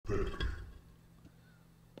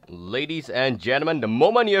Ladies and gentlemen, the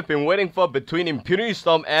moment you have been waiting for between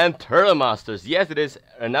impunity.storm and TurS. Yes, it is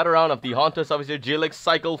another round of the HoNTourSEA G League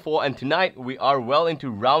Cycle 4, and tonight we are well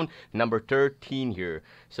into round number 13 here.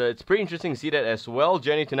 So it's pretty interesting to see that as well.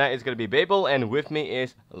 Journey tonight is going to be Babael, and with me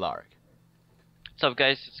is Lark. What's up,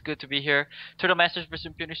 guys? It's good to be here. Turtle Masters versus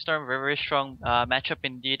Impunity Storm, very strong matchup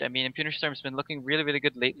indeed. I mean, Impunity Storm's been looking really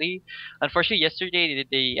good lately. Unfortunately, yesterday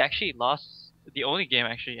they actually lost the only game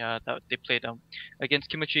actually that they played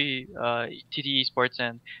against Kimochi TTE Sports,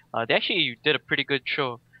 and they actually did a pretty good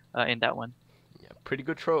show in that one. Yeah, pretty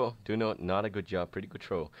good throw. Do not a good job. Pretty good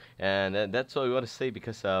throw, and that's what we want to say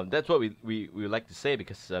because that's what we like to say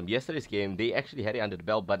because yesterday's game they actually had it under the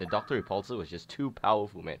belt, but the Doctor Repulsor was just too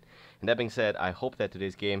powerful, man. And that being said, I hope that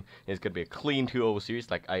today's game is gonna be a clean 2-0 series,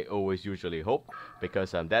 like I always usually hope,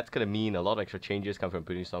 because that's gonna mean a lot of extra changes come from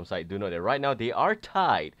Impunity Storm side. Do know that right now they are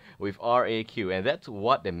tied with RAQ, and that's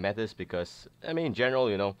what that matters because I mean in general,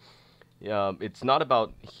 you know. It's not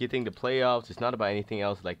about hitting the playoffs. It's not about anything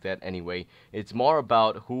else like that anyway. It's more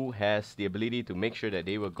about who has the ability to make sure that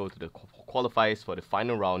they will go to the qualifiers for the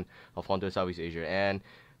final round of HoNTourSEA Southeast Asia. And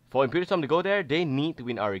for Imperial Storm to go there, they need to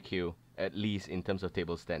win RAQ, at least in terms of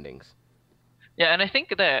table standings. Yeah, and I think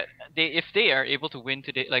that if they are able to win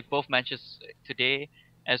today, like both matches today,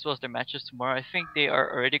 as well as their matches tomorrow, I think they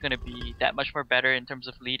are already going to be that much more better in terms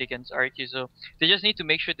of lead against RQ. So they just need to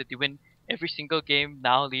make sure that they win every single game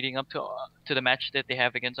now leading up to the match that they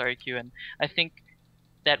have against RQ, and I think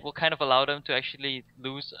that will kind of allow them to actually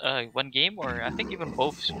lose one game, or I think even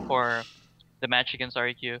both for the match against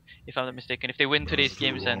RQ, if I'm not mistaken. If they win today's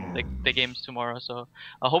games and the games tomorrow, so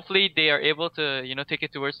hopefully they are able to take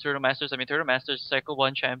it towards Turtle Masters. I mean, Turtle Masters Cycle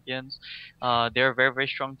 1 champions. They're a very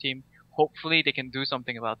strong team. Hopefully they can do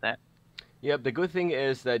something about that. Yep, the good thing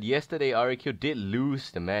is that yesterday RAQ did lose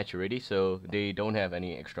the match already, so they don't have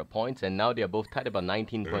any extra points, and now they are both tied about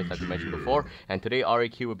 19 points like we mentioned before, and today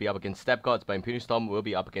RAQ will be up against Step Gods, but Impunity Storm will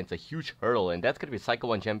be up against a huge hurdle, and that's going to be Cycle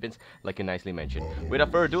 1 champions, like you nicely mentioned.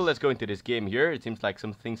 Without further ado, let's go into this game here. It seems like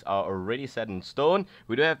some things are already set in stone.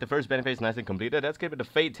 We do have the first benefits nicely completed. That's going to be the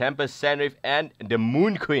Fate, Tempest, Sandreef, and the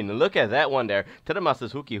Moon Queen. Look at that one there. TurS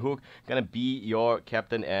Masters Hooky Hook gonna be your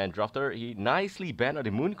captain and drafter. He nicely banned out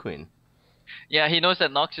the Moon Queen. Yeah, he knows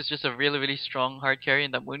that Nox is just a really strong hard carry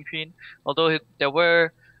in that Moon Queen. Although there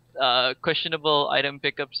were questionable item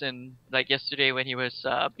pickups in like yesterday when he was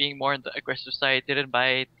being more on the aggressive side, didn't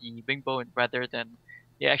buy the Wing Bow rather than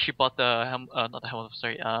he actually bought the not the helmet,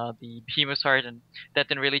 sorry, the Behemoth Heart, and that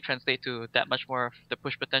didn't really translate to that much more of the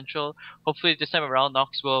push potential. Hopefully this time around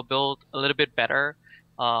Nox will build a little bit better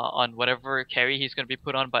on whatever carry he's going to be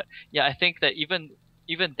put on. But yeah, I think that even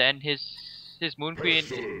then his Moon Queen,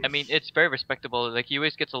 I mean, it's very respectable. Like he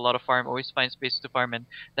always gets a lot of farm, always finds space to farm, and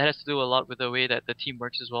that has to do a lot with the way that the team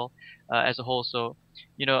works as well, as a whole. So,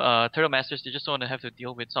 Turtle Masters, they just don't want to have to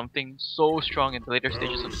deal with something so strong in the later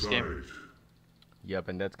stages of this game. Yep,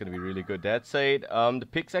 and that's gonna be really good. That said, the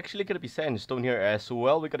pick's actually gonna be set in stone here as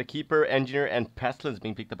well. We got a Keeper, Engineer, and Pestilence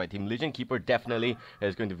being picked up by Team Legion. Keeper definitely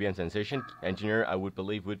is going to be a sensation. Engineer, I would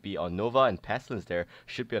believe, would be on Nova, and Pestilence there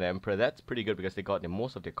should be on Emperor. That's pretty good because they got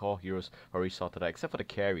most of their core heroes already sorted out, except for the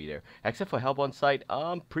carry there. Except for Hellbourne side,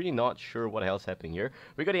 I'm pretty not sure what the hell's happening here.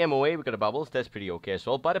 We got the MOA, we got the Bubbles, that's pretty okay as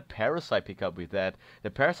well. But the Parasite pick up with that.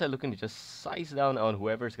 The Parasite looking to just size down on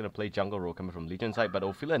whoever's gonna play jungle role coming from Legion side, but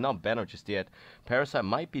Ophelia not banned out just yet. Parasite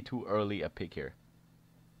might be too early a pick here.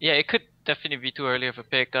 Yeah, it could definitely be too early of a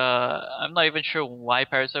pick. I'm not even sure why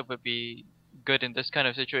Parasite would be good in this kind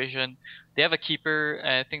of situation. They have a Keeper,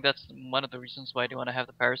 and I think that's one of the reasons why they want to have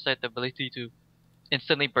the Parasite, the ability to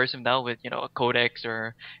instantly burst him down with a Codex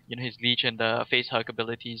or his Leech and the Face Hug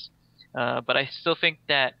abilities. But I still think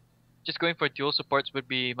that just going for dual supports would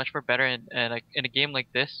be much more better like in a game like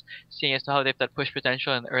this, seeing as to how they have that push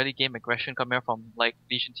potential and early game aggression coming from like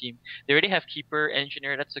Legion team. They already have Keeper,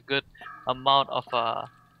 Engineer. That's a good amount of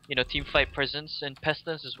team fight presence, and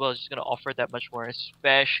Pestilence as well is just gonna offer that much more,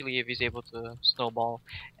 especially if he's able to snowball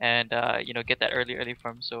and get that early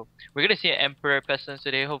farm. So we're gonna see an Emperor Pestilence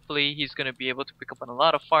today. Hopefully he's gonna be able to pick up on a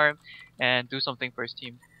lot of farm and do something for his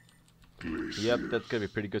team. Yep, that's gonna be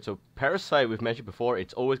pretty good. So Parasite, we've mentioned before,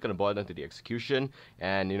 it's always gonna boil down to the execution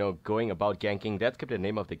and going about ganking. That's kept the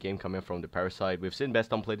name of the game coming from the Parasite. We've seen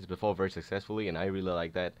Beston play this before very successfully, and I really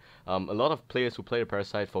like that. A lot of players who play the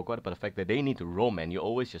Parasite forgot about the fact that they need to roam, and you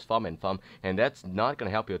always just farm, and that's not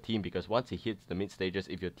gonna help your team because once it hits the mid stages,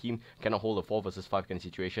 if your team cannot hold a 4 versus 5 kind of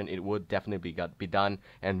situation, it would definitely be done.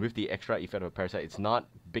 And with the extra effect of a Parasite, it's not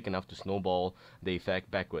big enough to snowball the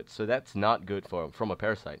effect backwards. So that's not good from a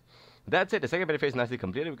Parasite. That's it. The second battle phase nicely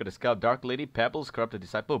completed. We've got a Scout, Dark Lady, Pebbles, Corrupted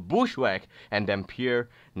Disciple, Bushwhack, and Dampier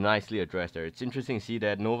nicely addressed there. It's interesting to see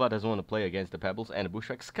that Nova doesn't want to play against the Pebbles and the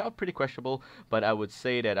Bushwhack. Scout pretty questionable, but I would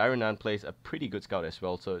say that Iron Man plays a pretty good Scout as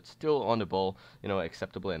well, so it's still on the ball,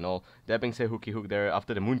 acceptable and all. That being said, Hooky Hook there.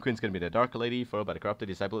 After the Moon Queen's gonna be the Dark Lady, followed by the Corrupted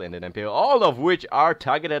Disciple and the Dampier, all of which are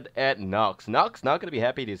targeted at Nox. Nox not gonna be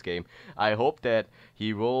happy this game. I hope that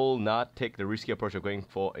he will not take the risky approach of going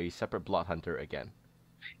for a separate Blood Hunter again.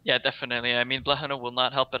 Yeah, definitely. I mean, Blood Hunter will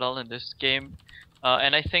not help at all in this game,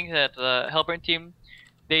 and I think that the Hellburn team,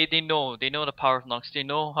 they know the power of Nox. They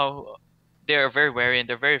know how they are very wary and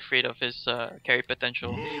they're very afraid of his carry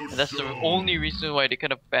potential, and that's the only reason why they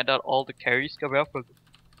kind of banned out all the carries coming out from.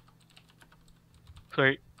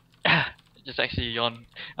 Sorry, just actually yawn.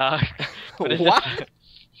 What?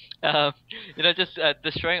 Just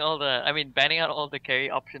destroying all the, banning out all the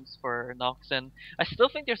carry options for Nox, and I still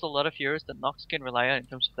think there's a lot of heroes that Nox can rely on in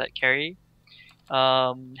terms of that carry.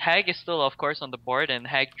 Hag is still, of course, on the board, and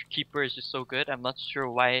Hag Keeper is just so good. I'm not sure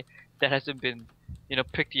why that hasn't been,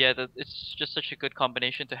 picked yet. It's just such a good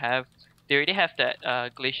combination to have. They already have that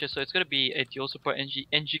Glacius, so it's gonna be a dual support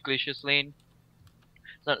NG Glacius lane.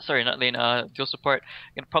 Not lane, dual support.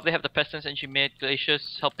 You're gonna probably have the Pestilence NG mid,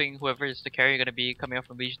 Glacius helping whoever is the carry gonna be coming out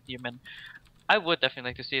from Legion team, and I would definitely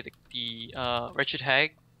like to see the Wretched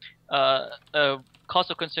Hag.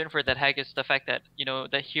 Cause of concern for that Hag is the fact that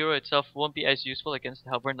that hero itself won't be as useful against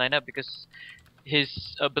the Hellburn lineup because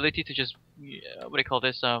his ability to just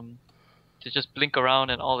to just blink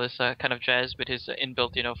around and all this kind of jazz with his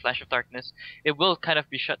inbuilt Flash of Darkness, it will kind of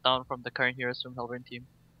be shut down from the current heroes from Hellburn team.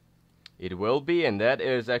 It will be, and that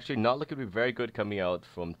is actually not looking to be very good coming out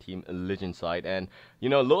from Team Legion side. And,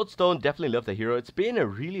 Lodestone definitely love the hero. It's been a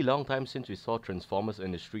really long time since we saw Transformers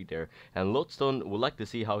in the street there. And Lodestone would like to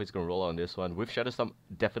see how he's going to roll on this one. With Shadowstorm,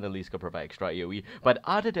 definitely is going to provide extra AoE. But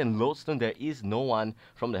other than Lodestone, there is no one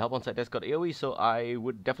from the Hellbound side that's got AoE. So I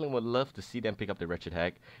would love to see them pick up the Wretched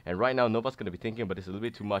Hag. And right now, Nova's going to be thinking about this a little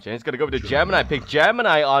bit too much. And it's going to go with the Gemini pick.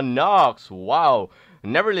 Gemini on Nox. Wow.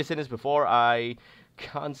 Never really seen this before. I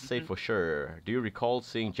can't say for sure. Do you recall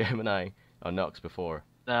seeing Gemini on Nox before?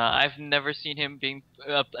 I've never seen him playing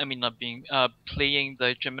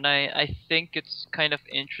the Gemini. I think it's kind of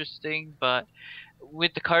interesting, but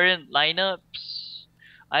with the current lineups,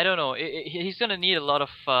 I don't know. He's gonna need a lot of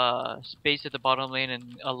space at the bottom lane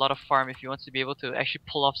and a lot of farm if he wants to be able to actually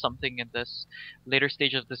pull off something in this later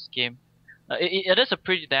stage of this game. It is a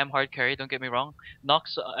pretty damn hard carry, don't get me wrong.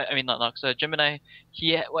 Nox, not Nox, Gemini,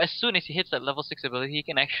 as soon as he hits that level 6 ability, he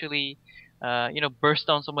can actually, burst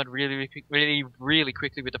down someone really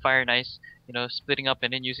quickly with the Fire and Ice, splitting up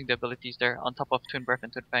and then using the abilities there on top of Twin Breath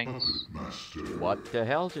and Twin Fangs. What the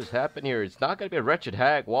hell just happened here? It's not gonna be a Wretched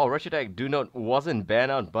Hag. Wow, Wretched Hag wasn't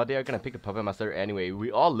banned out, but they are gonna pick the Puppet Master anyway.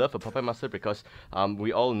 We all love a Puppet Master because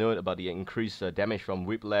we all know about the increased damage from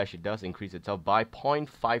Whiplash. It does increase itself by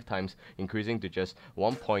 0.5 times, increasing to just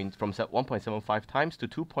 1.75 times to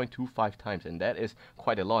 2.25 times, and that is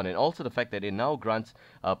quite a lot. And also the fact that it now grants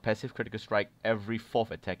a passive critical strike every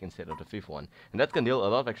 4th attack instead of the 5th one, and that's gonna deal a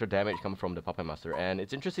lot of extra damage coming from the Puppet Master. And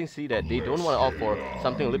it's interesting to see that they don't want to opt for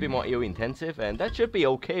something a little bit more AoE intensive, and that should be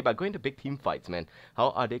okay. But going to big team fights, man, how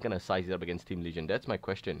are they gonna size it up against Team Legion? That's my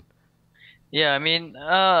question. Yeah,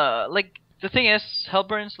 the thing is,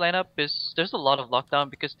 Hellburn's lineup there's a lot of lockdown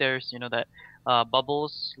because there's that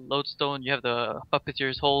Bubbles, Lodestone, you have the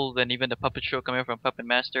Puppeteer's Hold, and even the Puppet Show coming from Puppet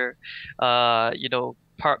Master. Not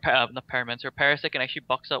Paramancer, Parasect can actually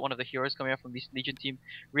box out one of the heroes coming out from this Legion team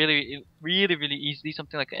really easily.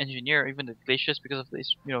 Something like an Engineer, or even the Glacius, because of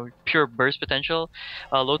this pure burst potential.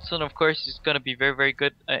 Lodestone, of course, is gonna be very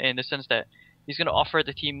good in the sense that he's gonna offer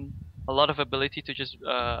the team a lot of ability to just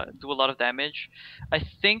do a lot of damage. I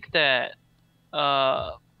think that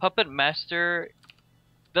Puppet Master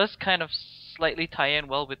does kind of slightly tie in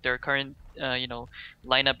well with their current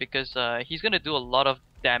lineup because he's gonna do a lot of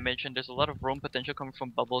damage, and there's a lot of roam potential coming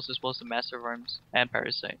from Bubbles as well as the Master of Arms and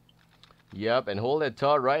Parasite. Yep, and hold that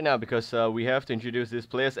thought right now because we have to introduce these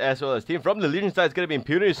players as well as team. From the Legion side, it's going to be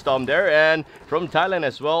impunity.storm there, and from Thailand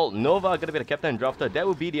as well, Nova going to be the captain and drafter. That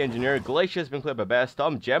would be the Engineer. Glacius being played by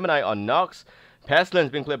Babael, Gemini on Nox,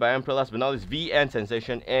 Pestilence being played by Emperor, last but not least V and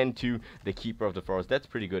Sensation, and to the Keeper of the Forest. That's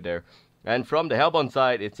pretty good there. And from the Hellbound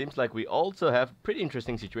side, it seems like we also have a pretty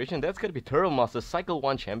interesting situation. That's going to be Turtle Masters, Cycle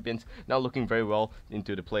 1 champions, now looking very well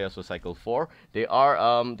into the playoffs for Cycle 4. They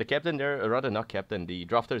are the captain there, rather not captain, the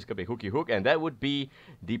drafter is going to be Hooky Hook, and that would be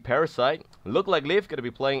the Parasite. Look like Liv going to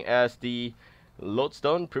be playing as the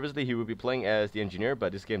Lodestone. Previously, he would be playing as the Engineer,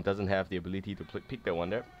 but this game doesn't have the ability to pick that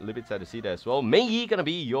one there. A little bit sad to see that as well. Mei Yi going to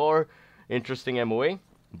be your interesting MOA.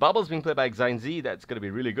 Bubbles being played by XZ, that's going to be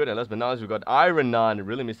really good. And last but not least, we've got Iron Nun.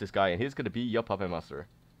 Really miss this guy, and he's going to be your Puppet Master.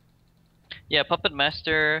 Yeah, Puppet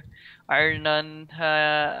Master, Iron Nun.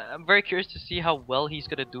 I'm very curious to see how well he's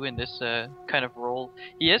gonna do in this kind of role.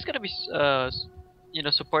 He is gonna be,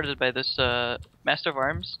 supported by this Master of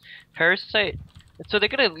Arms, Parasite. So they're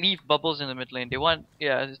gonna leave Bubbles in the mid lane. They want,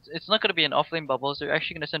 yeah, it's not gonna be an off lane Bubbles. They're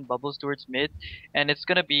actually gonna send Bubbles towards mid, and it's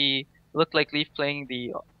gonna be look like Leaf playing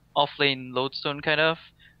the off lane Lodestone kind of.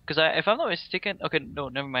 Because if I'm not mistaken, okay, no,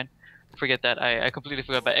 never mind. Forget that. I completely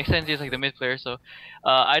forgot. But XNZ is like the mid player, so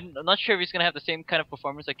I'm not sure if he's gonna have the same kind of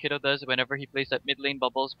performance like Kiddo does whenever he plays at mid lane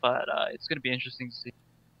Bubbles. But it's gonna be interesting to see.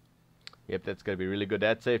 Yep, that's going to be really good.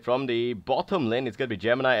 That's it. From the bottom lane, it's going to be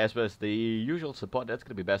Gemini as well as the usual support. That's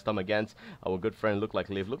going to be best Tom against our good friend Look Like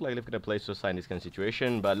Liv. Look Like Liv going to play Suicide in this kind of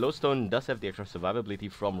situation, but Lodestone does have the extra survivability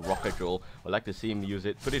from Rocket Roll. I'd like to see him use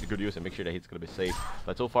it, put it to good use, and make sure that he's going to be safe.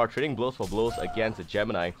 But so far, trading blows for blows against the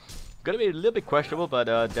Gemini. Going to be a little bit questionable, but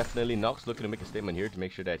definitely Nox looking to make a statement here to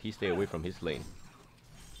make sure that he stay away from his lane.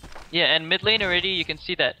 Yeah, and mid lane already, you can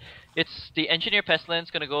see that it's the Engineer Pestilence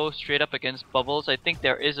gonna go straight up against Bubbles. I think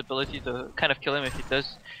there is ability to kind of kill him if he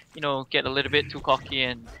does, get a little bit too cocky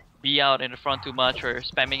and be out in the front too much or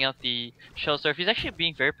spamming out the Shell Surf. He's actually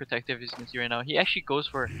being very protective, as you can see right now. He actually goes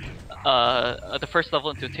for the first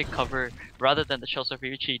level to take cover rather than the Shell Surf,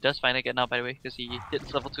 which he does finally get now, by the way, because he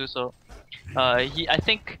hits level 2. So I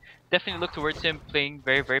think definitely look towards him playing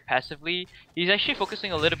very, very passively. He's actually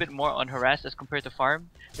focusing a little bit more on harass as compared to farm,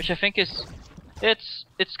 which I think is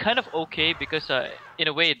it's kind of okay because in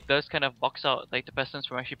a way it does kind of box out like the Pestilence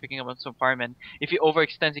from actually picking up on some farm, and if he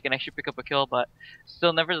overextends he can actually pick up a kill, but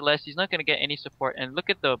still nevertheless he's not gonna get any support. And look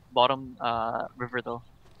at the bottom river though.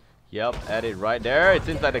 Yep, at it right there. It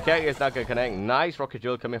seems like the character is not going to connect. Nice rocket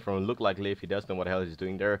drill coming from Look Like Liv. He does know what the hell he's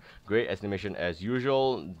doing there. Great animation as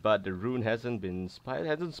usual, but the rune hasn't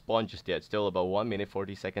spawned just yet. Still about 1 minute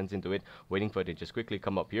 40 seconds into it, waiting for it to just quickly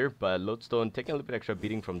come up here. But Lodestone taking a little bit extra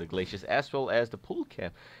beating from the glaciers as well as the pull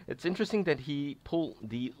camp. It's interesting that he pulled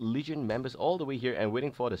the Legion members all the way here and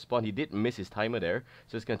waiting for the spawn. He did miss his timer there,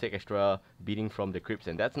 so it's going to take extra beating from the crypts,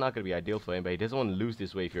 and that's not going to be ideal for him, but he doesn't want to lose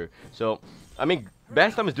this wave here. So, I mean,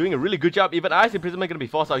 Bastam is doing a really good job. Even Ice Imprisonment going to be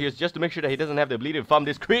forced out here just to make sure that he doesn't have the ability to farm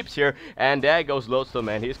these creeps here. And there goes Lodestone,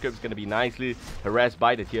 man. His creep's going to be nicely harassed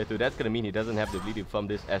by the tier 2. That's going to mean he doesn't have the ability to farm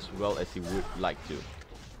this as well as he would like to.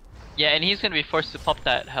 Yeah, and he's going to be forced to pop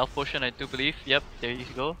that health potion, I do believe. Yep, there you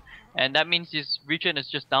go. And that means his regen is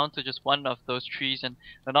just down to just one of those trees, and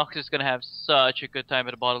the Nox is gonna have such a good time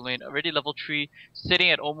at the bottom lane. Already level 3, sitting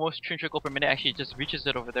at almost 3 trickle per minute, actually just reaches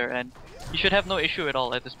it over there, and you should have no issue at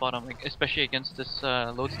all at this bottom, especially against this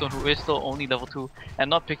Lodestone, who is still only level 2 and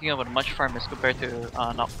not picking up on much farm as compared to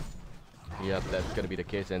Nox. Yep, that's going to be the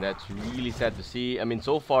case, and that's really sad to see. I mean,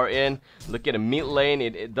 so far in, look at the mid lane,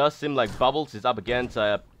 it does seem like Bubbles is up against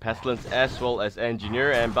Pestilence as well as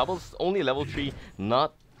Engineer, and Bubbles only level 3,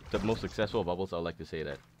 not the most successful Bubbles, I'd like to say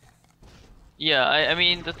that. Yeah, I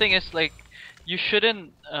mean, the thing is, like, you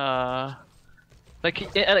shouldn't,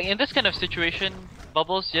 like, in this kind of situation,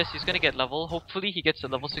 Bubbles, yes, he's gonna get level. Hopefully he gets to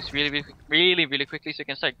level 6 really quickly so he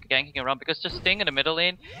can start ganking around, because just staying in the middle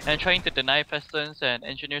lane and trying to deny Pestilence and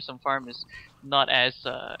engineer some farm is not as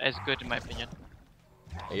good in my opinion.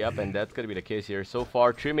 Yep, and that's gonna be the case here. So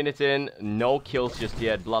far, 3 minutes in, no kills just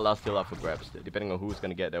yet. Bloodlust still up for grabs, depending on who's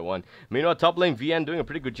gonna get that one. Meanwhile, top lane VN doing a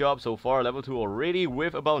pretty good job so far. Level 2 already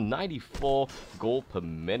with about 94 gold per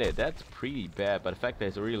minute. That's pretty bad, but the fact that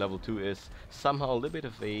it's already level 2 is somehow a little bit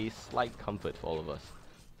of a slight comfort for all of us.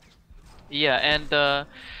 Yeah, and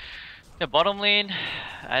the bottom lane,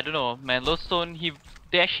 I don't know, man. Lodestone,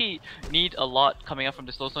 they actually need a lot coming up from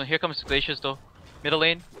this Lodestone. Here comes Glaciers though. Middle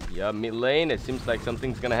lane. Yeah, mid lane, it seems like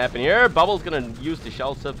something's gonna happen here. Bubble's gonna use the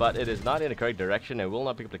shelter, but it is not in the correct direction and will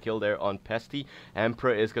not pick up the kill there on Pesty.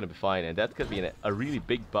 Emperor is gonna be fine, and that's gonna be a really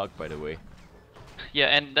big bug, by the way.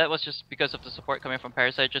 Yeah, and that was just because of the support coming from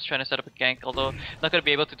Parasite, just trying to set up a gank, although not gonna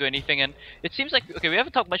be able to do anything. And it seems like, okay, we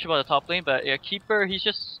haven't talked much about the top lane, but yeah, Keeper, he's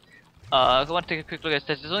just, I want to take a quick look at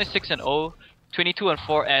stats. He's only 6-0. 22 and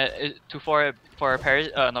 4 to 4 for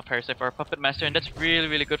not Parasite, for Puppet Master, and that's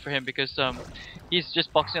really good for him because he's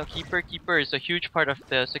just boxing out Keeper. Keeper is a huge part of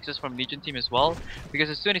the success from Legion team as well, because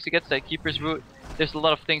as soon as he gets that Keeper's root, there's a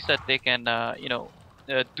lot of things that they can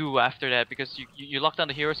do after that, because you lock down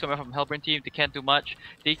the heroes coming from Hellburn team. They can't do much.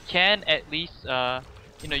 They can at least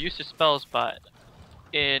use their spells, but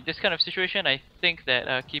in this kind of situation, I think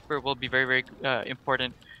that Keeper will be very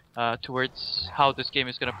important towards how this game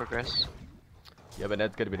is gonna progress. Yeah, but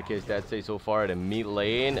that's gonna be the case. That's it so far. The mid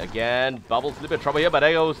lane again. Bubbles a little bit of trouble here, but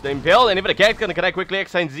there goes the Impale, and even the Gag's gonna connect quickly.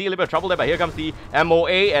 XZ a little bit of trouble there, but here comes the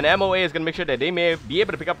MOA, and MOA is gonna make sure that they may be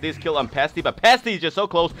able to pick up this kill on Pasty, but Pasty is just so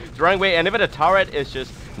close to running away, and even the turret is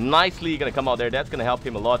just nicely gonna come out there. That's gonna help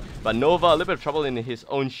him a lot. But Nova, a little bit of trouble in his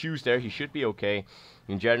own shoes there. He should be okay.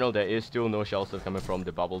 In general, there is still no shell stuff coming from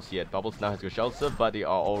the Bubbles yet. Bubbles now has good shell stuff, but they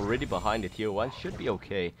are already behind the tier 1. Should be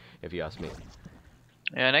okay, if you ask me.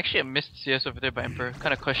 Yeah, and actually a missed CS over there by Emperor,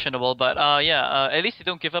 kind of questionable, but at least they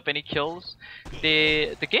don't give up any kills.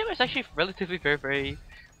 The game is actually relatively very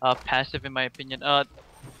passive in my opinion.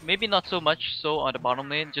 Maybe not so much so on the bottom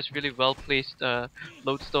lane, just really well placed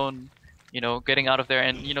Lodestone, you know, getting out of there,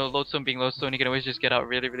 and you know, Lodestone being Lodestone, he can always just get out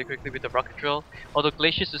really quickly with the rocket drill. Although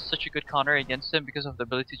Glacius is such a good counter against him because of the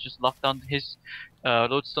ability to just lock down his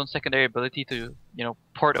Lodestone secondary ability to, you know,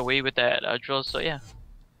 port away with that drill. So yeah.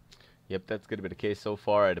 Yep, that's going to be the case so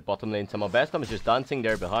far at the bottom lane. Bastom is just dancing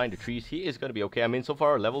there behind the trees. He is going to be okay. I mean, so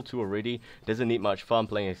far, level 2 already. Doesn't need much fun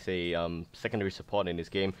playing as a secondary support in this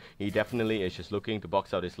game. He definitely is just looking to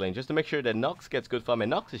box out his lane just to make sure that Nox gets good farm. And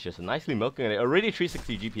Nox is just nicely milking it. Already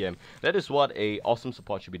 360 GPM. That is what a awesome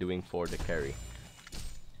support should be doing for the carry.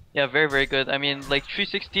 Yeah, very good. I mean, like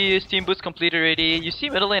 360 Steam Boost completed already. You see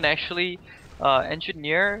middle lane actually,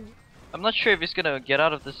 Engineer. I'm not sure if he's gonna get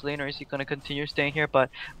out of this lane or is he gonna continue staying here, but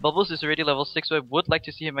Bubbles is already level 6, so I would like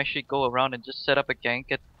to see him actually go around and just set up a gank.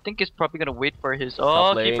 I think he's probably gonna wait for his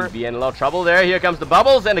keeper. Be in a lot of trouble there. Here comes the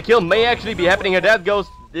Bubbles, and the kill may actually be happening here. That goes.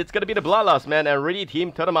 It's gonna be the Bloodlust, man. And already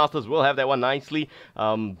Team Turtle Masters will have that one nicely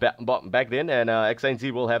back then, and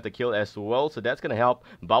XNZ will have the kill as well. So that's gonna help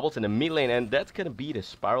Bubbles in the mid lane, and that's gonna be the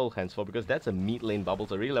Spiral henceforth because that's a mid lane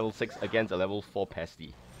Bubbles, already level 6 against a level 4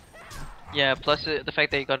 Pasty. Yeah, plus the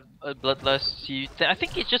fact that he got a Bloodlust, I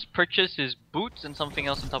think he just purchased his boots and something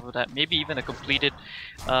else on top of that. Maybe even a completed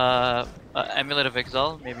Amulet of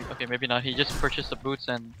Exile. Maybe, okay, maybe not. He just purchased the boots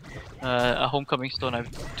and a Homecoming Stone, I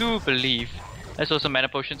do believe. That's also Mana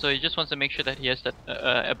Potion, so he just wants to make sure that he has that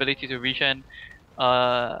ability to regen.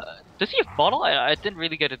 Does he have Bottle? I didn't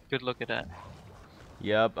really get a good look at that.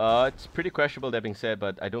 Yep, it's pretty questionable that being said,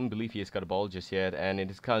 but I don't believe he has got a ball just yet. And in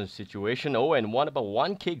this kind of situation, about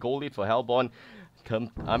 1k goal lead for Hellborn.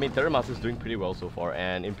 I mean, Terramaster is doing pretty well so far,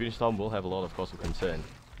 and impunity.storm will have a lot of cause of concern.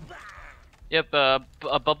 Yep,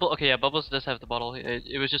 Bubble. Okay, yeah, Bubbles does have the bottle.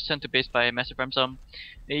 It was just sent to base by Massive Ramsum.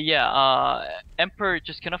 Yeah, Emperor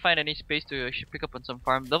just cannot find any space to actually pick up on some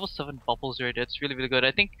farm. Level 7 Bubbles already. That's really good. I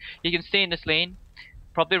think he can stay in this lane.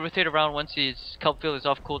 Probably rotate around once his Kelp Field is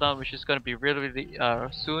off cooldown, which is going to be really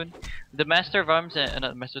soon. The Master of Arms and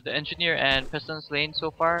not Master, the Engineer and Pestilence lane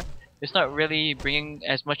so far is not really bringing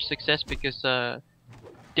as much success because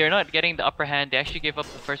they're not getting the upper hand. They actually gave up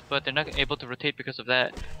the first, but they're not able to rotate because of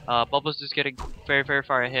that. Bubbles is getting very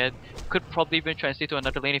far ahead. Could probably even translate to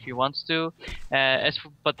another lane if he wants to.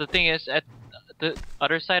 But the thing is, at the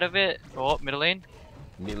other side of it, middle lane.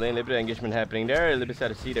 Mid lane, a little bit of engagement happening there. A little bit sad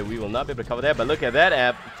to see that we will not be able to cover that. But look at that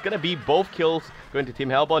app. It's going to be both kills going to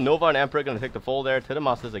Team Hellborn. Nova and Emperor going to take the fall there. To the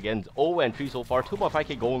Masters again. 0-3 so far.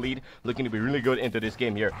 2.5k goal lead. Looking to be really good into this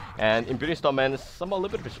game here. And impunity.storm, man, somehow a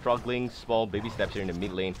little bit of a struggling. Small baby steps here in the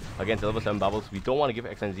mid lane against level 7 Bubbles. We don't want to give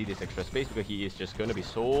XNZ this extra space because he is just going to be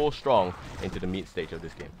so strong into the mid stage of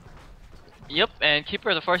this game. Yep, and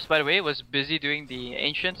Keeper of the Forest, by the way, was busy doing the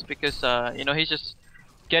Ancients because, you know, he's just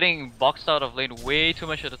getting boxed out of lane way too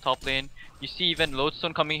much at the top lane. You see even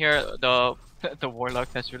Lodestone coming here, the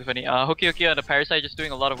Warlock, that's really funny. Hoki on the Parasite just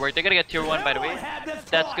doing a lot of work. They're gonna get tier 1 by the way.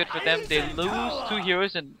 That's good for them. They lose 2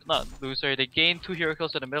 heroes and, they gain 2 hero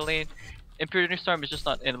kills in the middle lane. impunity.storm is just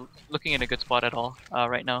not looking in a good spot at all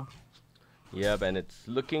right now. Yep, and it's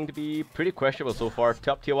looking to be pretty questionable so far.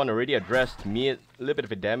 Top tier 1 already addressed. Me, a little bit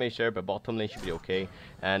of a damage there, but bottom lane should be okay.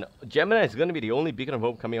 And Gemini is going to be the only beacon of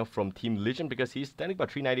hope coming up from Team Legion because he's standing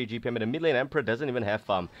about 390 GPM, and the mid lane Emperor doesn't even have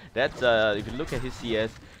farm. That's, if you look at his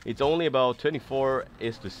CS, it's only about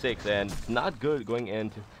 24:6, and it's not good going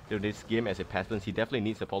into this game as a Pestilence. He definitely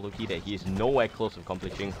needs a Apollo key that he is nowhere close to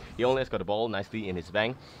accomplishing. He only has got the ball nicely in his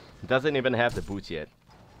Vang. Doesn't even have the boots yet.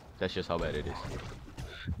 That's just how bad it is.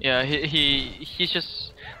 Yeah, he's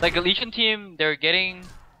just like a Legion team. They're getting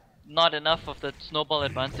not enough of the snowball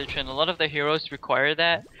advantage, and a lot of the heroes require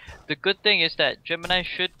that. The good thing is that Gemini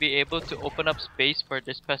should be able to open up space for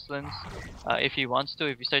this Pestilence if he wants to.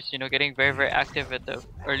 If he starts, you know, getting very active at the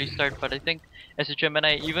early start. But I think as a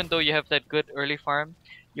Gemini, even though you have that good early farm,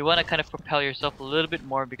 you want to kind of propel yourself a little bit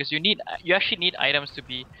more because you actually need items to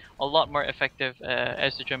be a lot more effective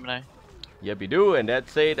as a Gemini. Yep, you do, and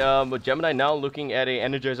that's it. With Gemini now looking at a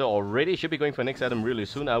Energizer already, should be going for next item really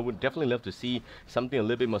soon. I would definitely love to see something a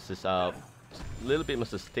little bit more a little bit more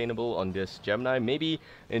sustainable on this Gemini. Maybe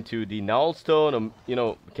into the Nullstone, or, you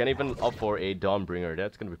know, can even opt for a Dawnbringer.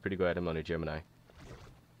 That's going to be pretty good item on a Gemini.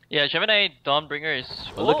 Yeah, Gemini Dawnbringer is...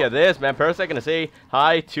 But look at this, man. Parasite gonna say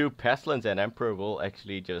hi to Pestilence, and Emperor will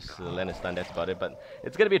actually just land a stun. That's about it. But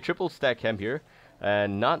it's gonna be a triple stack camp here,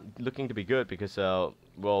 and not looking to be good because,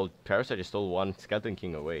 well, Parasite just stole one Skeleton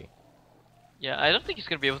King away. Yeah, I don't think he's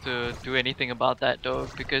gonna be able to do anything about that though,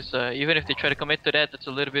 because even if they try to commit to that, that's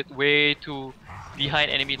a little bit way too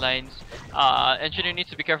behind enemy lines. Engineer needs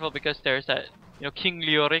to be careful because there's that, you know, King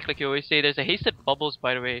Leoric, like you always say. There's a hasted bubbles,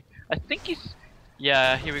 by the way. I think he's...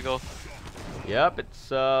 Yeah, here we go. Yep,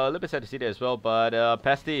 it's a little bit sad to see that as well, but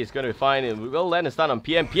Pasty is going to be fine, and we will land a stun on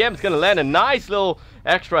PM. PM is going to land a nice little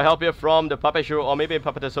extra help here from the Puppet Show, or maybe a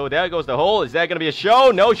Puppet. So there goes the hole. Is there going to be a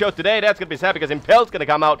show? No show today. That's going to be sad because Impel's going to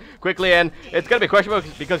come out quickly, and it's going to be questionable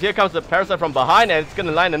because here comes the Parasite from behind, and it's going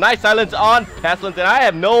to land a nice silence on Pestilence, and I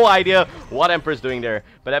have no idea what Emperor is doing there.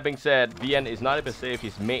 But that being said, VN is not even safe.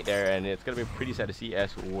 He's mate there, and it's going to be pretty sad to see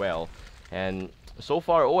as well. And so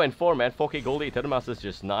far, 0-4, man. 4K Goldie, Eternal Masters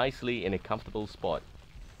just nicely in a comfortable spot.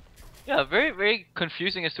 Yeah, very, very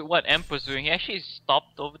confusing as to what Emp was doing. He actually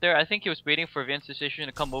stopped over there. I think he was waiting for Vian's decision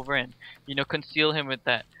to come over and, you know, conceal him with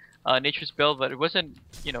that Nature's Build, but it wasn't,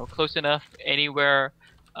 you know, close enough anywhere.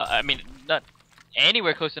 I mean, not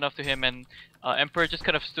anywhere close enough to him, and Emperor just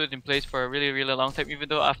kind of stood in place for a really, really long time, even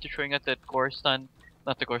though after throwing out that Gore stun,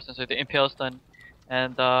 not the Gore stun, sorry, the Impale stun,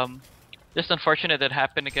 and just unfortunate that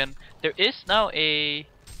happened again. There is now a...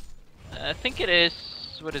 I think it is...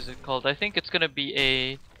 What is it called? I think it's gonna be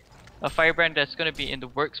a Firebrand that's gonna be in the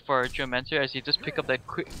works for Geomancer, as he does pick up that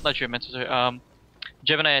quick... Not Geomancer, sorry.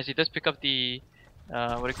 Gemini, as he does pick up the...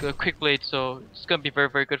 Quick Blade, so it's gonna be very,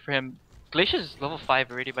 very good for him. Glacius is level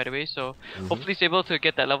 5 already, by the way, so hopefully he's able to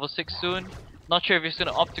get that level 6 soon. Not sure if he's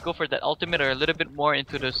gonna opt to go for that ultimate or a little bit more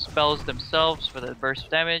into the spells themselves for the burst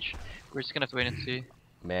damage. We're just gonna have to wait and see.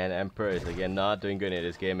 Man, Emperor is again not doing good in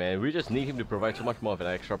this game, and we just need him to provide so much more of an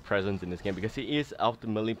extra presence in this game because he is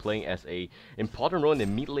ultimately playing as a important role in the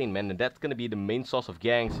mid lane, man, and that's gonna be the main source of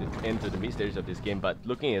ganks into the mid stages of this game. But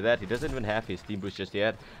looking at that, he doesn't even have his team boost just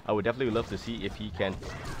yet. I would definitely love to see if he can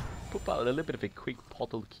poop out a little bit of a quick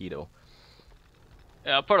portal key though.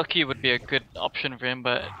 Portal key would be a good option for him,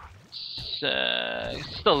 but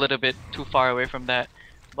it's still a little bit too far away from that.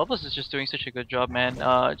 Bubbles is just doing such a good job, man.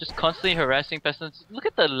 Just constantly harassing Pestilence. Look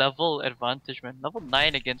at the level advantage, man. Level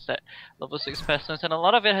 9 against that level 6 Pestilence, and a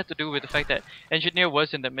lot of it had to do with the fact that Engineer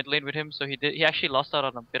was in the mid lane with him, so he actually lost out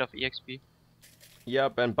on a bit of EXP.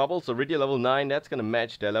 Yep, and Bubbles already level 9, that's gonna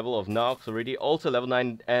match the level of Nox already, also level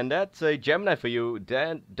 9, and that's a Gemini for you.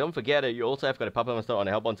 Then don't forget that you also have got a Puppet Master on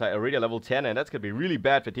the Hellbound side already level 10, and that's gonna be really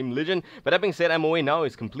bad for Team Legion. But that being said, MOA now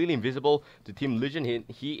is completely invisible to Team Legion.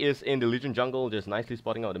 He is in the Legion jungle, just nicely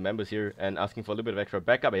spotting out the members here and asking for a little bit of extra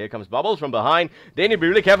backup. And here comes Bubbles from behind. They need to be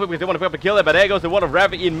really careful because they want to pick up a kill there, but there goes the Ward of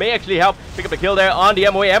Wrath. It may actually help pick up a kill there on the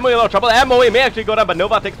MOA. MOA in a lot of trouble. MOA may actually go down, but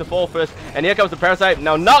Nova takes the fall first. And here comes the Parasite.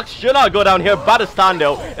 Now Nox should not go down here, but a stun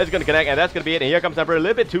though. It's going to connect, and that's going to be it. And here comes Emperor, a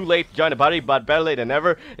little bit too late to join the party, but better late than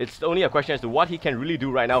never. It's only a question as to what he can really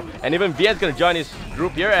do right now. And even Vian's going to join his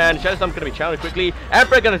group here, and Shadowstorm's going to be challenged quickly.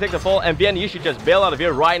 Emperor going to take the fall, and Vian, you should just bail out of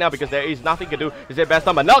here right now because there is nothing to do. It's their best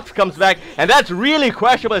time, but Nox comes back, and that's really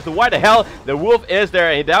questionable as to why the hell the Wolf is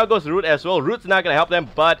there. And down goes Root as well. Root's not going to help them,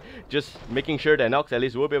 but just making sure that Nox at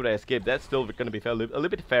least will be able to escape. That's still going to be fair, a little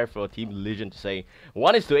bit fair for Team Legion to say.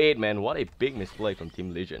 1:8, man. What a big misplay from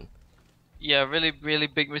Team Legion. Yeah, really, really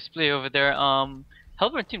big misplay over there.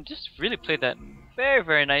 Hellbound team just really played that very,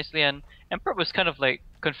 very nicely, and Emperor was kind of like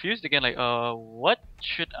confused again, like, what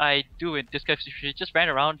should I do in this kind of situation? He just ran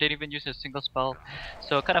around, didn't even use a single spell,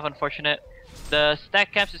 so kind of unfortunate. The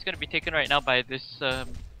stack camps is going to be taken right now by this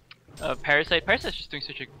Parasite. Parasite's just doing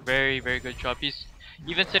such a very, very good job. He's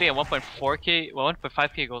even sitting at 1.4k, well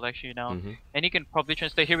 1.5k gold actually now, and he can probably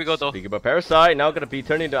translate. Here we go though. Speaking about Parasite, now gonna be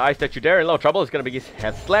turning into Ice Statue there. In a lot of trouble. It's gonna be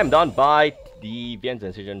slammed on by the Vian's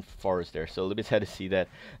Incision Forest there. So a little bit sad to see that.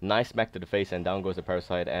 Nice smack to the face, and down goes the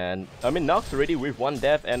Parasite. And I mean, Nox already with 1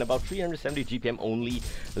 death and about 370 GPM only.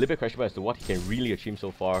 A little bit questionable as to what he can really achieve so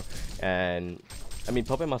far. And I mean,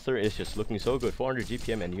 Puppet Master is just looking so good. 400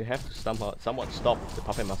 GPM, and you have to somewhat stop the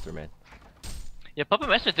Puppet Master, man. Yeah, Puppet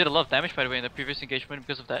Master did a lot of damage, by the way, in the previous engagement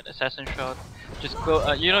because of that Assassin Shroud. Just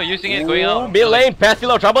go, you know, using it, going out. Mid lane, Pasty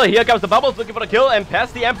low trouble. Here comes the Bubbles looking for the kill, and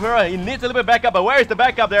Pasty Emperor, he needs a little bit of backup, but where is the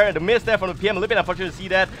backup there? The miss there from the PM, a little bit unfortunate to see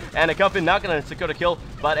that, and the Cuffin not gonna secure the kill,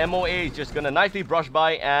 but MOA is just gonna nicely brush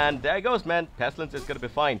by, and there goes, man. Pestilence is gonna be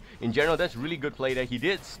fine. In general, that's really good play there. He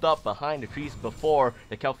did stop behind the trees before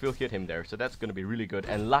the Calfield hit him there, so that's gonna be really good,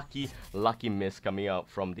 and lucky miss coming out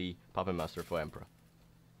from the Puppet Master for Emperor.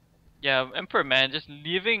 Yeah, Emperor man, just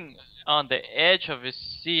leaving on the edge of his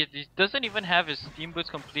seat. He doesn't even have his steam boots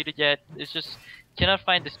completed yet. It's just cannot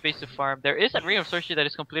find the space to farm. There is a ring of sorcery that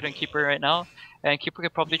is completed on Keeper right now, and Keeper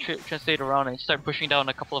could probably translate around and start pushing down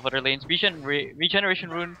a couple of other lanes. Regeneration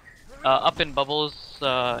rune up in bubbles.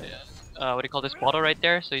 What do you call this bottle right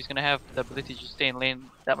there? So he's gonna have the ability to stay in lane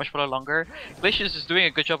that much for longer. Glacius is doing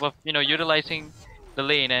a good job of utilizing the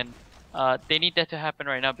lane, and they need that to happen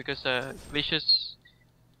right now because Glacius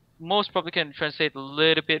most probably can translate a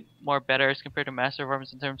little bit more better as compared to Master of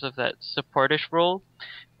Arms in terms of that supportish role.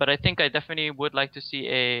 But I think I definitely would like to see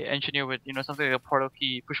a engineer with something like a portal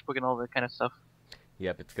key, push book, and all that kind of stuff.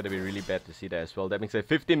 Yep, it's gonna be really bad to see that as well. That means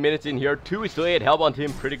 15 minutes in here, 2-8 Hellbound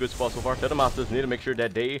team, pretty good spot so far. Feather Masters need to make sure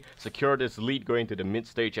that they secure this lead going to the mid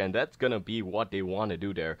stage, and that's gonna be what they want to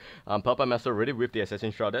do there. Papa Master already with the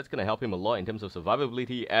Assassin Shroud, that's gonna help him a lot in terms of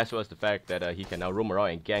survivability, as well as the fact that he can now roam around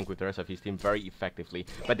and gank with the rest of his team very effectively.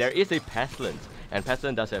 But there is a Pestilence, and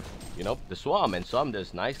Pestilence does have, the Swarm, and Swarm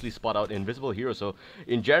does nicely spot out Invisible Hero, so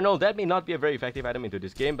in general, that may not be a very effective item into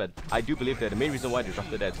this game, but I do believe that the main reason why they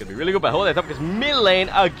drafted that is gonna be really good. But hold that up, because mid lane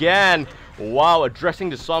again. Wow, addressing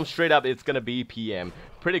the Swarm straight up, it's gonna be PM.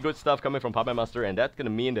 Pretty good stuff coming from Puppet Master, and that's gonna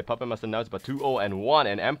mean that Puppet Master now is about 2-0-1,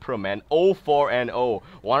 and Emperor Man 0-4-0,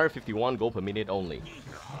 151 gold per minute only.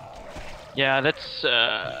 Yeah, that's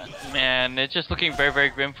man, it's just looking very very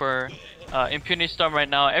grim for impunity.storm right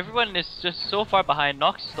now. Everyone is just so far behind.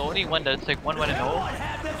 Nox is the only one that's like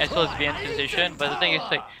 1-1-0, as well as VN Sensation. But the thing is,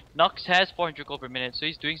 like, Nox has 400 gold per minute, so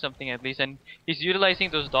he's doing something at least, and he's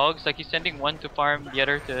utilizing those dogs. Like, he's sending one to farm, the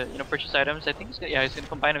other to purchase items. I think he's gonna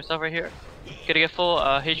combine himself right here. Gonna get full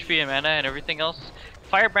HP and mana and everything else.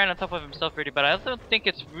 Firebrand on top of himself already, but I don't think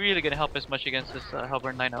it's really gonna help as much against this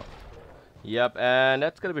Hellborn lineup. Yep, and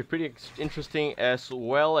that's gonna be pretty interesting as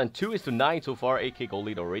well. And 2-9 so far, 8k gold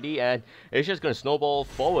lead already, and it's just gonna snowball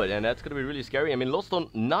forward, and that's gonna be really scary. I mean, Lodestone,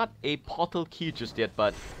 not a portal key just yet,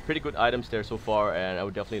 but pretty good items there so far, and I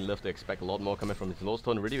would definitely love to expect a lot more coming from his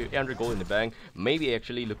Lodestone. Already 800 gold in the bank, maybe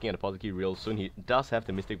actually looking at a portal key real soon. He does have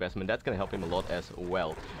the Mystic Vestment, that's gonna help him a lot as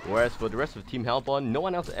well. Whereas for the rest of Team Hellborn, no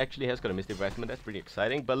one else actually has got a Mystic Vestment. That's pretty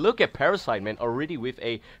exciting. But look at Parasite, man, already with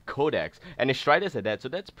a Codex, and his Striders at that, so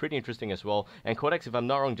that's pretty interesting as well. And Codex, if I'm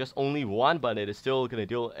not wrong, just only one, but it is still going to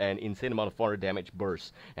deal an insane amount of 400 damage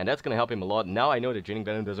burst. And that's going to help him a lot. Now I know that Draining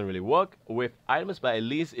Venom doesn't really work with items, but at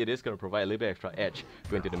least it is going to provide a little bit extra edge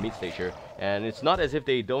going to the mid stage here. And it's not as if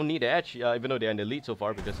they don't need edge, even though they're in the lead so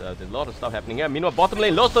far, because there's a lot of stuff happening here. Meanwhile, bottom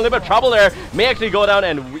lane, lost a little bit of trouble there. May actually go down,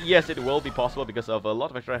 and yes, it will be possible because of a lot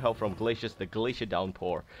of extra help from Glacius, the Glacier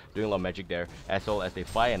Downpour. Doing a lot of magic there, as well as they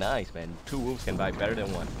Fire and Ice, man. Two wolves can buy better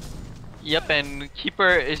than one. Yep, and Keeper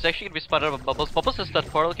is actually going to be spotted up with Bubbles. Bubbles has that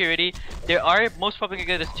portal key already. They are most probably going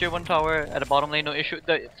to get this tier 1 tower at the bottom lane, no issue.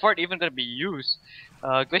 The fort even going to be used.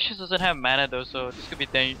 Glacius doesn't have mana though, so this could be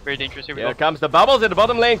very dangerous. Here comes the Bubbles in the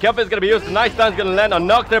bottom lane. Kelp is going to be used. The nice stun's going to land on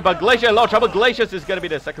Nox there, but Glacier in a lot of trouble. Glacius is going to be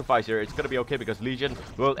the sacrifice here. It's going to be okay because Legion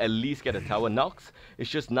will at least get a tower. Nox, it's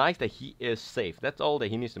just nice that he is safe. That's all that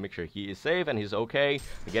he needs to make sure. He is safe and he's okay.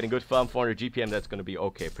 We're getting good farm, 400 GPM. That's going to be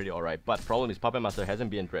okay, pretty alright. But problem is Puppet Master hasn't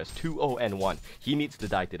been addressed. 2-0-1. He needs to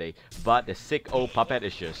die today. But the sick old Puppet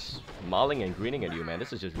is just smiling and grinning at you, man.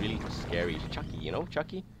 This is just really scary. Chucky, you know,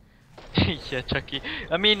 Chucky? Yeah, Chucky.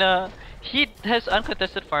 I mean, he has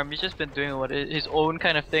uncontested farm. He's just been doing his own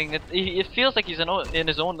kind of thing. It feels like he's in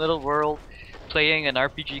his own little world, playing an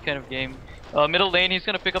RPG kind of game. Middle lane, he's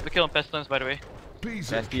gonna pick up the kill on Pestilence, by the way.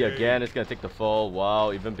 Pesty again is gonna take the fall.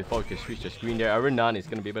 Wow, even before we can switch the screen there, Arunan is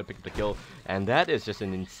gonna be able to pick up the kill, and that is just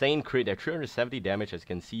an insane crit. There, 370 damage, as you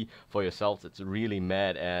can see for yourselves. It's really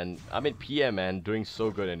mad, and I mean PM, man, doing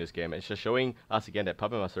so good in this game. It's just showing us again that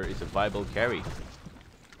Puppet Master is a viable carry.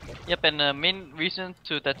 Yep, and the main reason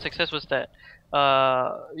to that success was that,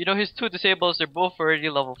 his two disables, they're both already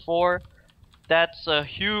level 4. That's a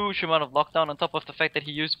huge amount of lockdown on top of the fact that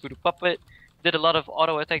he used Voodoo Puppet. Did a lot of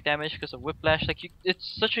auto attack damage because of Whiplash. Like,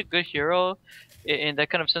 it's such a good hero in that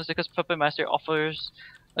kind of sense because Puppet Master offers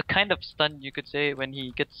a kind of stun, you could say, when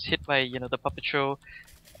he gets hit by, the Puppet Show.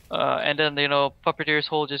 And then, Puppeteer's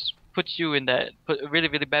Hole just puts you in that really,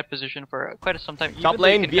 really bad position for quite some time. Top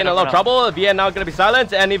lane, VN a lot of trouble. VN now gonna be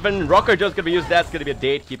silenced, and even Rocker Joe's gonna be used. That's gonna be a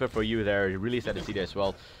date keeper for you there. You're really sad to see that as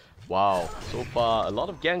well. Wow, so far a lot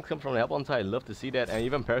of ganks come from the Hellborn side. Love to see that, and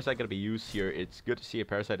even Parasite gonna be used here. It's good to see a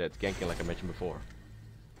Parasite that's ganking, like I mentioned before.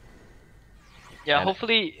 Yeah, and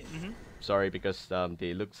hopefully. Sorry, because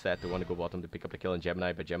they look sad to want to go bottom to pick up the kill on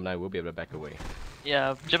Gemini, but Gemini will be able to back away.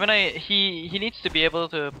 Yeah, Gemini, he needs to be able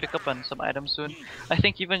to pick up on some items soon. I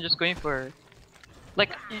think even just going for,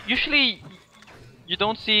 like, usually you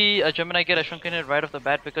don't see a Gemini get a shrunken head right off the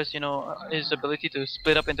bat because, you know, his ability to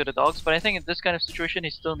split up into the dogs. But I think in this kind of situation, he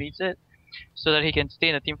still needs it so that he can stay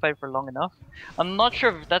in a team fight for long enough. I'm not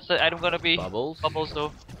sure if that's the item gonna be Bubbles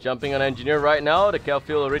though. Jumping on Engineer right now, the kill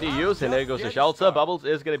field already used, and there goes the Shelter. Bubbles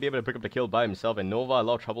is going to be able to pick up the kill by himself, and Nova, a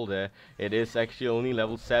lot of trouble there. It is actually only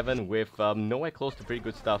level 7 with nowhere close to pretty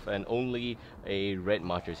good stuff, and only a red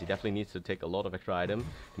Marchers. He definitely needs to take a lot of extra item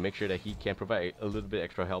to make sure that he can provide a little bit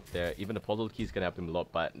extra help there. Even the portal key is going to help him a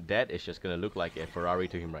lot, but that is just going to look like a Ferrari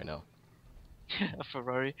to him right now. A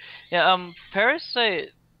Ferrari. Yeah,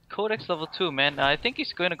 Parasite Codex level 2, man. I think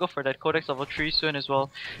he's going to go for that Codex level 3 soon as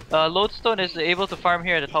well. Lodestone is able to farm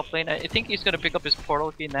here at the top lane. I think he's going to pick up his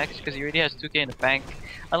portal key next because he already has 2k in the bank.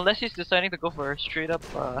 Unless he's deciding to go for a straight up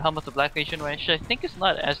Helmet of Black Legion, which I think is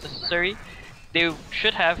not as necessary. They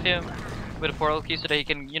should have him with a portal key so that he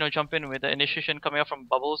can, you know, jump in with the initiation coming up from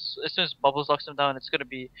Bubbles. As soon as Bubbles locks him down, it's going to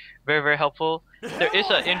be very, very helpful. There is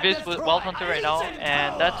an Invis with Wild Hunter right now,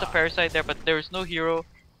 and that's a Parasite there, but there is no hero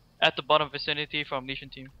at the bottom vicinity from Legion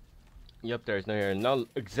team. Yep, there is no here. Now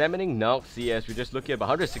examining Nox CS, we're just looking at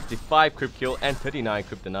 165 crit kill and 39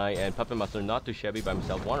 crit deny, and Puppet Master not too shabby by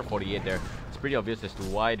himself, 148 there. It's pretty obvious as to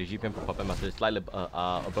why the GPM for Puppet Master is slightly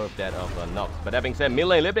above that of Nox. But that being said,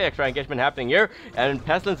 melee, a little bit extra engagement happening here, and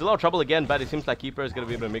Pestilence a lot of trouble again, but it seems like Keeper is going to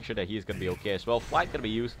be able to make sure that he is going to be okay as well. Flight going to be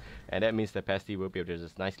used, and that means that Pesty will be able to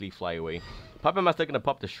just nicely fly away. Puppet Master going to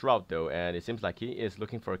pop the Shroud though, and it seems like he is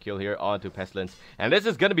looking for a kill here onto Pestilence. And this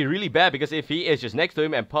is going to be really bad because if he is just next to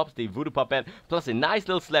him and pops the Voodoo Puppet plus a nice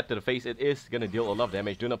little slap to the face, it is going to deal a lot of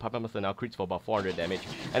damage. Do not Puppet Master now crits for about 400 damage.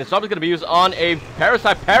 And it's probably going to be used on a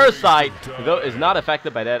Parasite. Parasite, though, is not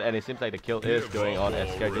affected by that, and it seems like the kill is going on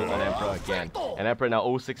as scheduled on Emperor again. And Emperor now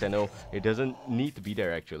 0-6-0. It doesn't need to be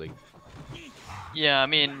there actually. Yeah, I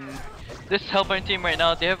mean, this Hellburn team right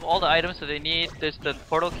now, they have all the items that they need. There's the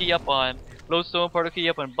portal key up on Lodestone, portal key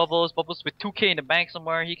up on Bubbles, Bubbles with 2k in the bank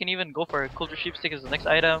somewhere. He can even go for a Culture Sheepstick as the next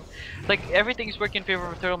item. Like, everything's working in favor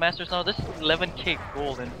of Turtle Masters now. This is 11k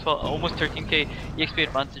gold and 12, almost 13k EXP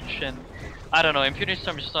advantage, and I don't know,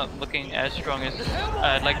 Impunity.storm is just not looking as strong as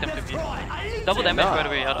I'd like them to be. Double damage by the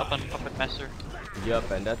way up on Puppet Master.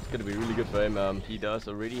 Yup, and that's gonna be really good for him. He does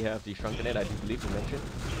already have the Shrunken Head, I do believe you mentioned.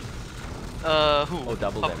 Who? Oh,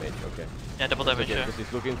 double damage, okay. Yeah, double damage, okay, yeah. because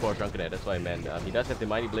he's looking for a Shrunken Head, that's what I meant. He does have the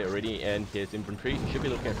Mighty Blade already in his infantry. He should be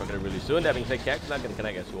looking at Shrunken Head really soon. That being said, Cax not going to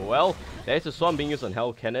connect as well. There is a Swarm being used on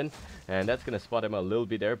Hell Cannon, and that's going to spot him a little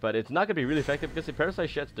bit there, but it's not going to be really effective because if Parasite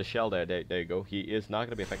sheds the shell there, there you go, he is not going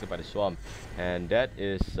to be affected by the Swarm. And that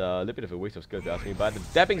is a little bit of a waste of skill if you ask me. But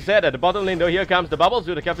that being said, at the bottom lane though, here comes the Bubbles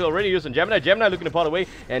with the capital already used on Gemini. Gemini looking to pot away,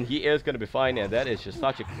 and he is going to be fine, and that is just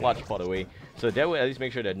such a clutch pot away. So that will at least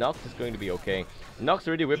make sure that Nox is going to be okay. Nox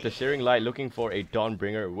already whipped the Searing Light looking for a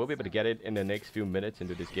Dawnbringer. We'll be able to get it in the next few minutes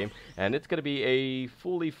into this game. And it's going to be a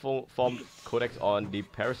fully formed Codex on the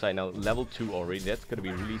Parasite now. Level 2 already. That's going to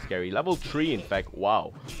be really scary. Level 3 in fact.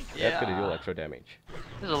 Wow. Yeah. That's going to deal extra damage.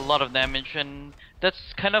 There's a lot of damage, and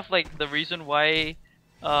that's kind of like the reason why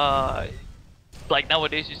like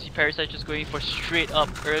nowadays you see Parasite just going for straight up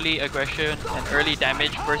early aggression and early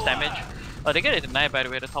damage, burst damage. They get it denied by the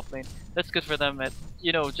way at the top lane. That's good for them. It,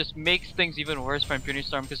 you know, just makes things even worse for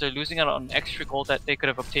Impunity.storm because they're losing out on extra gold that they could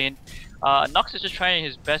have obtained. Nox is just trying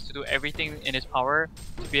his best to do everything in his power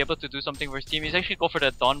to be able to do something for his team. He's actually go for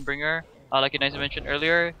the Dawnbringer, like Inaiza mentioned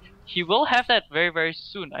earlier. He will have that very, very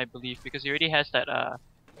soon, I believe, because he already has that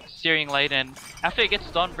Searing Light, and after he gets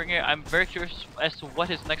Dawnbringer, I'm very curious as to what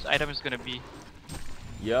his next item is going to be.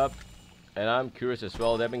 Yup. And I'm curious as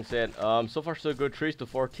well. That being said, so far so good.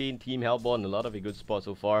 3-14 Team Hellborn, a lot of a good spot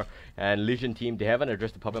so far. And Legion team, they haven't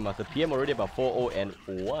addressed the Puppet Master. PM already about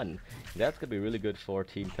 4-0-1. That's gonna be really good for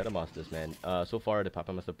Team Masters, man. So far the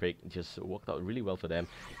Puppet Master break just worked out really well for them.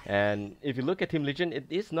 And if you look at Team Legion, it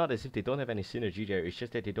is not as if they don't have any synergy there. It's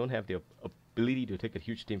just that they don't have the ability to take a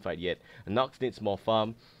huge team fight yet. Nox needs more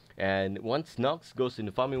farm, and once Nox goes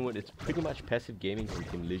into farming mode, it's pretty much passive gaming from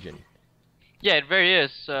Team Legion. Yeah, it very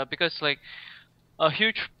is, because like a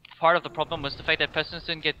huge part of the problem was the fact that Pestilence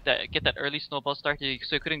didn't get that early snowball start, so he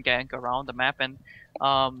couldn't gank around the map, and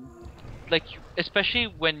like especially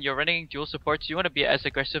when you're running dual supports, you want to be as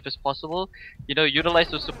aggressive as possible. You know,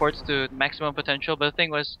 utilize those supports to maximum potential. But the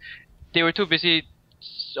thing was, they were too busy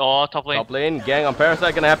Oh, top lane. Top lane, gang on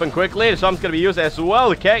Parasite gonna happen quickly. Swamp's gonna be used as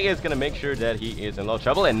well. Keg is gonna make sure that he is in a lot of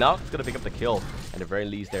trouble, and Nox gonna pick up the kill at the very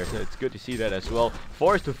least there. So it's good to see that as well.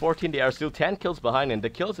 4-14, they are still 10 kills behind, and the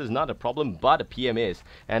kills is not a problem, but the PM is,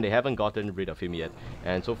 and they haven't gotten rid of him yet.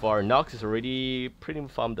 And so far, Nox is already pretty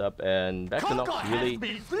farmed up, and back to Nox really.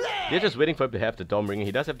 They're just waiting for him to have the Dom Ringer.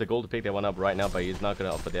 He does have the gold to pick that one up right now, but he's not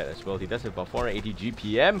gonna offer that as well. He does have about 480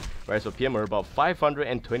 GPM, whereas for PM are about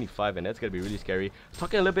 525, and that's gonna be really scary.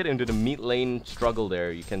 Talking a little bit into the mid lane struggle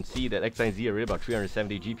there, you can see that X and Z are really about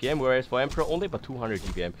 370 GPM, whereas for Emperor only about 200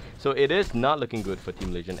 GPM. So it is not looking good for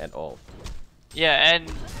Team Legion at all. Yeah,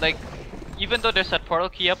 and like, even though there's that portal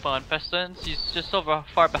key up on Pestilence, he's just so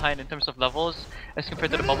far behind in terms of levels as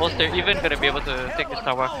compared to the Bubbles. They're even going to be able to take this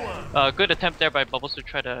tower. Good attempt there by Bubbles to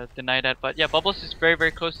try to deny that. But yeah, Bubbles is very,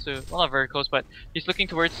 very close to, well, not very close, but he's looking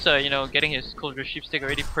towards, you know, getting his Cold Sheep Stick.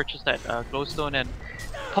 Already purchased that Glowstone, and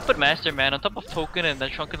Puppet Master, man, on top of Token and the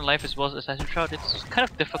Shrunken Life as well as Assassin Shroud, it's kind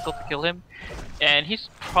of difficult to kill him. And he's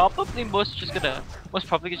probably most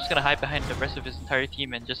probably just gonna hide behind the rest of his entire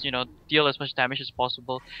team and just, you know, deal as much damage as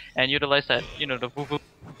possible and utilize that, you know, the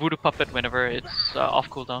voodoo puppet whenever it's off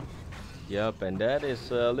cooldown. Yep, and that is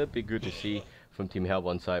a little bit good to see from Team Hell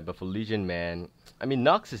one side, but for Legion, man, I mean,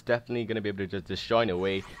 Nox is definitely going to be able to just destroy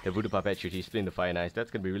away the Voodoo Puppet should he split in the Fire Knights.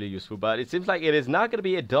 That's going to be really useful, but it seems like it is not going to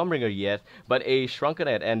be a Dawnbringer yet, but a Shrunken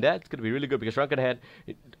Head, and that's going to be really good because Shrunken Head,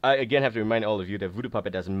 I again have to remind all of you that Voodoo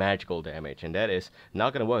Puppet does magical damage, and that is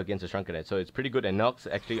not going to work against a Shrunken Head, so it's pretty good, and Nox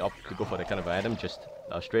actually opted to go for that kind of item just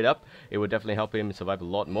straight up. It would definitely help him survive a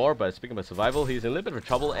lot more, but speaking about survival, he's in a little bit of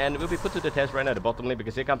trouble, and will be put to the test right now at the bottom lane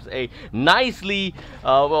because here comes a nicely,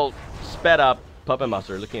 well, sped up Puppet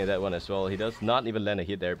Master. Looking at that one as well, he does not even land a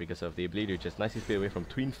hit there because of the ability to just nicely stay away from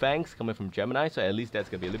Twin Fangs coming from Gemini, so at least that's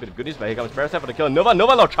gonna be a little bit of good news. But here comes Parasite for the kill. Nova a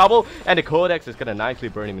lot of trouble, and the Codex is gonna nicely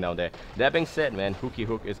burn him down there. That being said, man, Hooky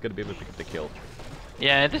Hook is gonna be able to pick up the kill.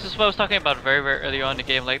 Yeah, and this is what I was talking about very, very early on in the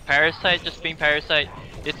game. Like, Parasite, just being Parasite,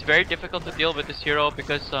 it's very difficult to deal with this hero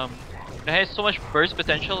because it has so much burst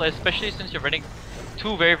potential, especially since you're running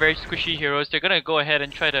two very, very squishy heroes. They're gonna go ahead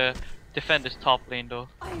and try to defend this top lane though.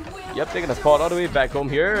 Yep, taking the spot all the way back home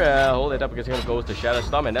here. Hold it up because here goes the Shadow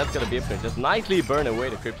Storm, and that's gonna be able to just nicely burn away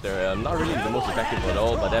the creeps there. Not really the most effective at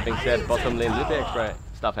all, but that being said, bottom lane, little bit extra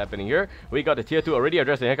stuff happening here. We got the tier 2 already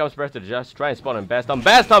addressed, and here comes Press to just try and spawn on Bastom.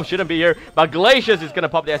 Bastom shouldn't be here, but Glacius is gonna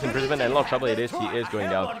pop the ass imprisonment, and a lot of trouble it is. He is going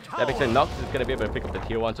down. That being said, Nox is gonna be able to pick up the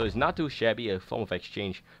tier 1, so it's not too shabby a form of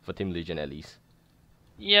exchange for Team Legion at least.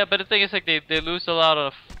 Yeah, but the thing is, like, they lose a lot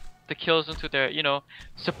of the kills into their, you know,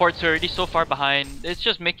 supports are already so far behind. It's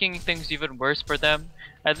just making things even worse for them.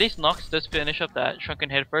 At least Nox does finish up that Shrunken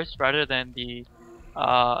Head first rather than the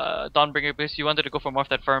Dawnbringer, because he wanted to go for more of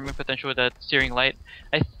that farming potential with that Searing Light.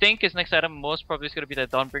 I think his next item most probably is going to be that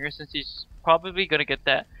Dawnbringer, since he's probably going to get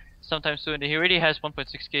that sometime soon. He already has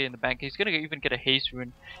 1.6k in the bank. He's going to even get a Haste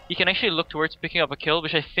Rune. He can actually look towards picking up a kill,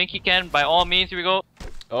 which I think he can. By all means, here we go.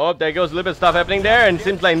 Oh, there goes a little bit of stuff happening there, and it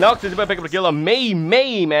seems like Nox is about to pick up the kill on Mei,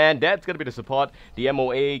 man. That's gonna be the support. The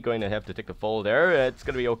MOA going to have to take the fall there. It's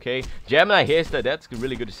gonna be okay. Gemini Haster, that's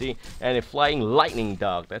really good to see. And a Flying Lightning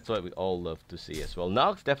Dog, that's what we all love to see as well.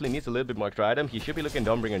 Nox definitely needs a little bit more extra item. He should be looking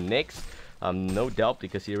Dawnbringer next. No doubt,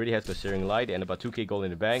 because he already has the Searing Light and about 2k gold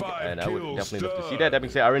in the bank, and I would definitely love to see that. That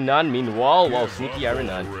being said, Iron Nun, meanwhile, wow, sneaky Iron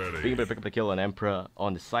Nun being able to pick up the kill on Emperor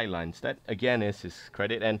on the sidelines. That again is his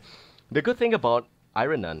credit, and the good thing about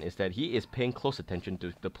Iron Nun is that he is paying close attention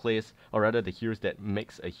to the players, or rather the heroes that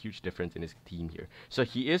makes a huge difference in his team here. So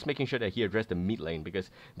he is making sure that he addressed the mid lane, because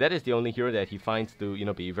that is the only hero that he finds to, you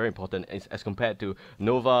know, be very important as compared to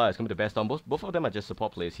Nova, as compared to Bastom. Both of them are just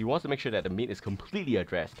support players. He wants to make sure that the mid is completely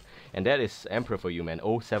addressed, and that is Emperor for you, man.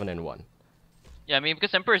 0-7-1. Yeah, I mean,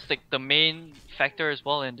 because Emperor is like the main factor as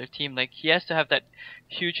well in their team. Like, he has to have that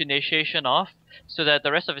huge initiation off so that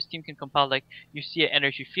the rest of his team can compile. Like, you see an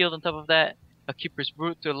energy field on top of that, a Keeper's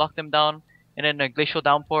Root to lock them down, and then a Glacial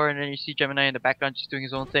Downpour, and then you see Gemini in the background just doing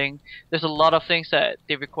his own thing. There's a lot of things that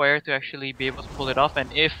they require to actually be able to pull it off,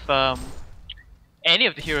 and if any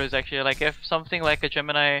of the heroes actually, like if something like a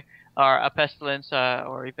Gemini or a Pestilence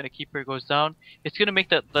or even a Keeper goes down, it's gonna make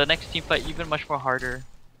the next team fight even much more harder.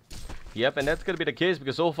 Yep, and that's going to be the case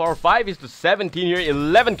because so far 5-17 here,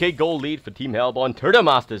 11k gold lead for Team Hellborn. Turtle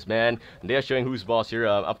Masters, man. They are showing who's boss here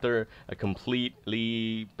after a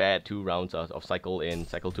completely bad 2 rounds of cycle in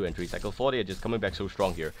Cycle 2 and 3. Cycle 4, they are just coming back so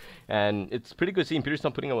strong here. And it's pretty good seeing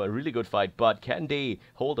Peterson putting up a really good fight, but can they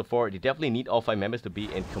hold the fort? They definitely need all 5 members to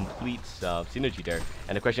be in complete synergy there.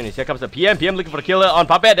 And the question is, here comes the PM. PM looking for the killer on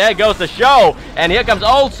Puppet. There goes the show. And here comes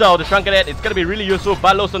also the Shrunken Head. It's going to be really useful,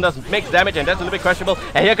 but Lowstone does mix damage, and that's a little bit questionable.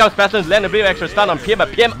 And here comes Pestilence Pestilence land a bit of extra stun on PM, but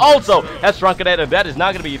PM also has shrunken it, and that is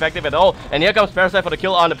not going to be effective at all. And here comes Parasite for the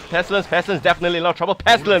kill on the Pestilence. Pestilence definitely in a lot of trouble.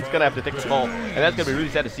 Pestilence going to have to take the fall, and that's going to be really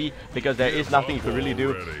sad to see because there is nothing you can really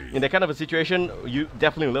do. In that kind of a situation, you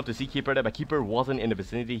definitely would love to see Keeper there, but Keeper wasn't in the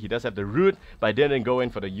vicinity. He does have the root, but didn't go in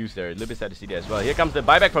for the use there. A little bit sad to see that as well. Here comes the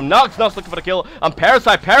buyback from Nox. Nox looking for the kill on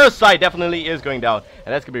Parasite. Parasite definitely is going down,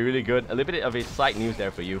 and that's going to be really good. A little bit of a side news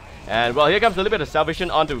there for you. And well, here comes a little bit of salvation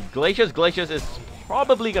onto Glacius. Glacius is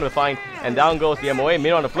probably going to be fine, and down goes the MOA.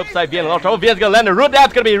 Min on the flip side, Vian in a lot of trouble. Vian's going to land the root.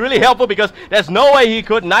 That's going to be really helpful because there's no way he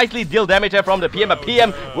could nicely deal damage there from the PM. But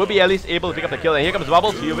PM will be at least able to pick up the kill. And here comes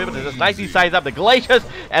Bubbles. He'll be able to just nicely size up the Glacius,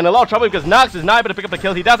 and a lot of trouble because Nox is not able to pick up the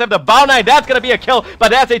kill. He does have the Bow Knight. That's going to be a kill, but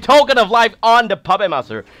that's a token of life on the Puppet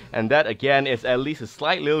Master. And that again is at least a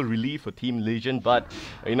slight little relief for Team Legion, but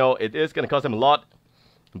you know, it is going to cost him a lot.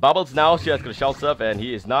 Bubbles now just going to shell surf, and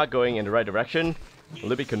he is not going in the right direction. A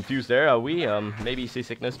little bit confused there, are we? Maybe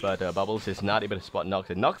seasickness, but Bubbles is not able to spot Nox,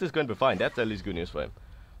 and Nox is going to be fine. That's at least good news for him.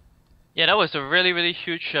 Yeah, that was a really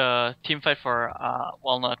huge team fight for,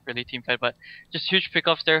 well, not really team fight, but just huge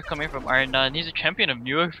pickoffs there coming from Arna, and he's a champion of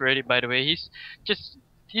New York already, by the way. He's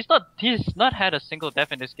not had a single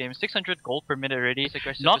death in this game. 600 gold per minute already.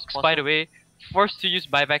 Nox, by the way, forced to use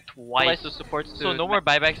buyback twice to support, so no more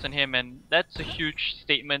buybacks on him, and that's a huge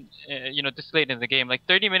statement, you know, this late in the game. Like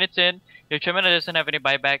 30 minutes in, your Tremenda doesn't have any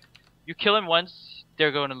buyback. You kill him once,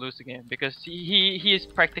 they're going to lose the game because he is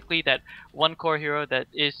practically that one core hero that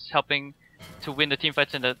is helping to win the team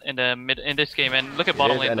fights in this game. And look at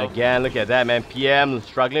bottom lane. And again, look at that, man. PM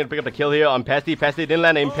struggling to pick up the kill here on Pesty. Pesty didn't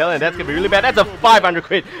land an Impel, and that's gonna be really bad. That's a 500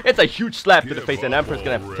 crit. It's a huge slap to the face, and Emperor's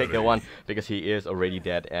gonna have to take that one because he is already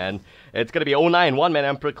dead. And it's gonna be 0-9 one-man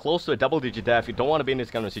Emperor, close to a double-digit death. You don't want to be in this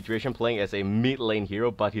kind of situation playing as a mid-lane hero,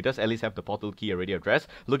 but he does at least have the portal key already addressed.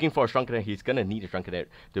 Looking for a Shrunken Head. He's gonna need a Shrunken Head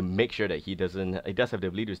to make sure that he does have the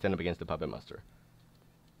ability to stand up against the Puppet Master.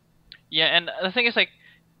 Yeah, and the thing is, like,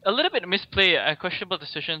 a little bit misplay, questionable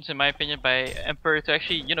decisions in my opinion by Emperor to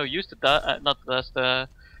actually, you know, use the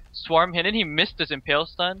Swarm hit, and he missed his Impale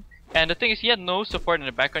stun. And the thing is, he had no support in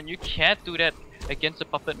the background. You can't do that against the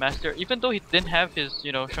Puppet Master, even though he didn't have his,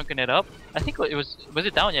 you know, Shrunken Head up. I think it was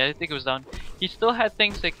it down? Yeah, I think it was down. He still had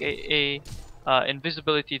things like a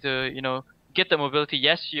invisibility to, you know, get the mobility.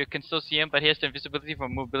 Yes, you can still see him, but he has the invisibility for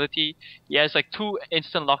mobility. He has like 2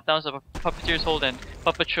 instant lockdowns of a Puppeteer's Hold and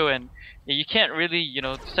Puppet Show, and you can't really, you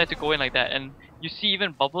know, decide to go in like that. And you see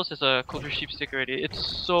even Bubbles as a Culture Sheep stick already.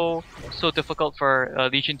 It's so difficult for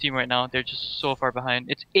Legion team right now. They're just so far behind.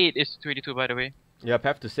 It's 8-22 by the way. Yep,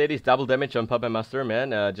 have to say this double damage on Puppet Master,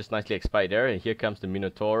 man. Just nicely expired there. And here comes the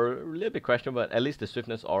Minotaur. A little bit questionable, but at least the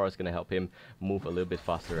Swiftness Aura is going to help him move a little bit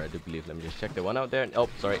faster, I do believe. Let me just check the one out there. Oh,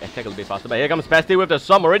 sorry, attack a little bit faster. But here comes Pesty with the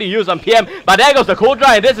Swarm already used on PM. But there goes the Cold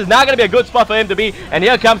Dry, and this is not going to be a good spot for him to be. And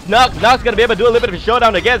here comes Nox. Nox going to be able to do a little bit of a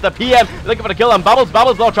showdown against the PM. Looking for the kill on Bubbles.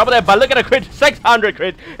 Bubbles no trouble there, but look at the crit. 600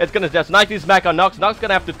 crit. It's going to just nicely smack on Nox. Nox going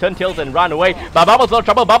to have to turn tails and run away. But Bubbles no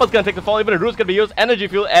trouble. Bubbles going to take the fall. Even the Root's going to be used. Energy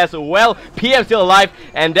Fuel as well. PM still alive.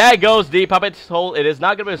 And there goes the Puppet's Hole. It is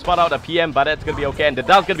not going to be a spot out a PM, but that's going to be okay. And the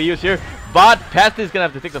dust going to be used here. But Pesty is going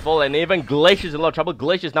to have to take the fall, and even Glacier's in a lot of trouble.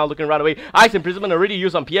 Glacier's now looking to run away. Ice Imprisonment already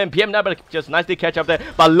used on PM. PM not able to just nicely catch up there.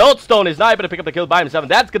 But Lodestone is not able to pick up the kill by himself,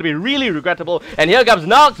 and that's going to be really regrettable. And here comes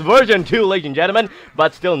Nox version 2, ladies and gentlemen.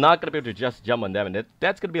 But still not going to be able to just jump on them, and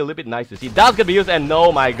that's going to be a little bit nice to see. That's going to be used, and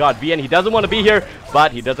oh my god, VN, he doesn't want to be here,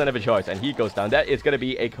 but he doesn't have a choice, and he goes down. That is going to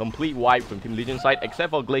be a complete wipe from Team Legion side,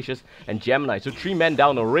 except for Glacius and Gemini. So 3 men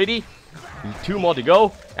down already. 2 more to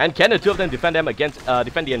go, and can the 2 of them defend them against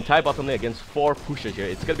defend the entire bottom lane against 4 pushers here?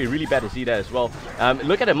 It's gonna be really bad to see that as well.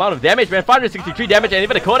 Look at the amount of damage, man. 563 damage, and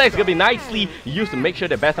even the Codex is gonna be nicely used to make sure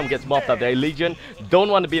that Batham gets mopped up there. Legion don't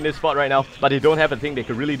want to be in this spot right now, but they don't have a thing they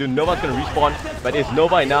could really do. Nova's gonna respawn, but is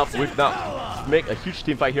Nova enough with Nox make a huge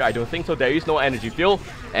team fight here? I don't think so. There is no energy fuel,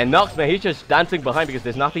 and Nox, man, he's just dancing behind because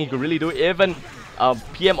there's nothing he could really do. Even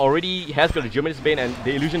PM already has got the Germany's Bane, and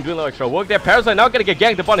the Illusion doing a lot of extra work there. Parasite now gonna get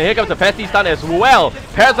ganked upon, and here comes the Pesty stun as well.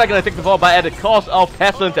 Parasite gonna take the fall, but at the cost of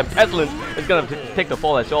Pestilence, and Pestilence is gonna take the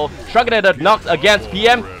fall as well. Shrunken Head Nox against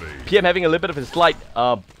PM. PM having a little bit of a slight,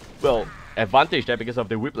 well, advantage there because of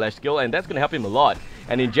the Whiplash skill, and that's gonna help him a lot.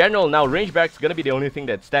 And in general, now range back's gonna be the only thing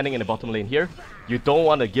that's standing in the bottom lane here. You don't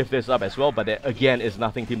want to give this up as well, but that, again, is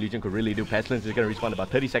nothing Team Legion could really do. Pestilence is gonna respawn in about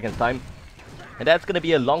 30 seconds time. And that's going to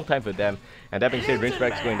be a long time for them. And that being said, range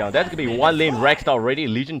Rex going down. That's going to be 1 lane Rexed already.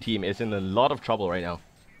 Legion team is in a lot of trouble right now.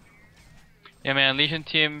 Yeah, man, Legion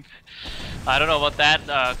team, I don't know about that.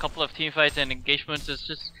 A couple of team fights and engagements is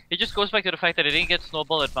just it just goes back to the fact that they didn't get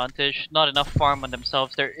snowball advantage, not enough farm on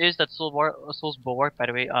themselves. There is that Soul's Bulwark, by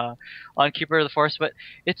the way, on Keeper of the Forest, but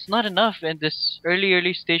it's not enough in this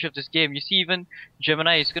early stage of this game. You see, even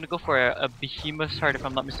Gemini is gonna go for a Behemoth's Heart, if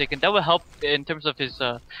I'm not mistaken. That will help in terms of his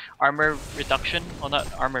armor reduction, well,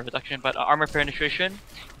 not armor reduction, but armor penetration,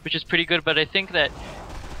 which is pretty good. But I think that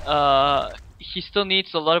he still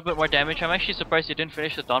needs a little bit more damage. I'm actually surprised he didn't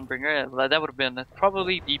finish the Dawnbringer. That would have been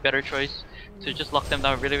probably the better choice, to just lock them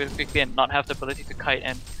down really quickly and not have the ability to kite.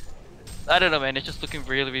 And I don't know, man, it's just looking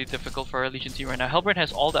really difficult for our Legion team right now. Hellbrand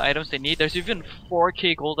has all the items they need. There's even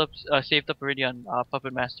 4k gold up, saved up already on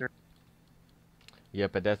Puppet Master. Yeah,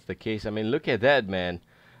 but that's the case. I mean, look at that, man.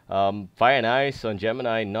 Fire and Ice on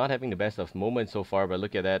Gemini, not having the best of moments so far, but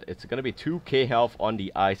look at that. It's going to be 2k health on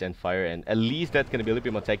the Ice and Fire, and at least that's going to be a little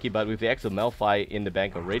bit more techy, but with the extra Malphite in the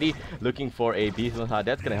bank already, looking for a Beastman Heart,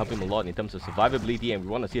 that's going to help him a lot in terms of survivability, and we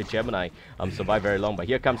want to see a Gemini survive very long. But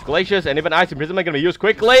here comes Glacius, and even Ice Imprisonment going to be used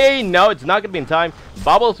quickly. No, it's not going to be in time.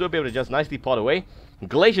 Bubbles will be able to just nicely pot away.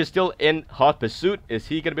 Glacier still in hot pursuit. Is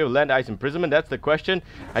he going to be able to land Ice Imprisonment? That's the question.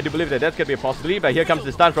 I do believe that that's going to be a possibility, but here comes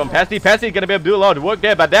the stun from Pasty. Pasty going to be able to do a lot of work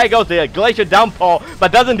there, but there goes the Glacier Downpour,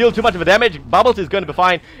 but doesn't deal too much of a damage. Bubbles is going to be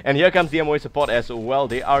fine, and here comes the MOA support as well.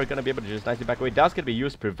 They are going to be able to just nicely back away. That's going to be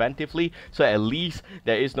used preventively, so at least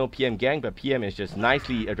there is no PM gang, but PM is just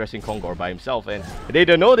nicely addressing Kongor by himself, and they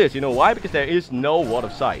don't know this. You know why? Because there is no Ward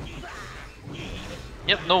of Sight.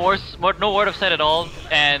 Yep, no ward of sight at all,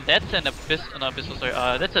 and that's an abyssal,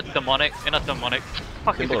 sorry, that's a demonic, not demonic,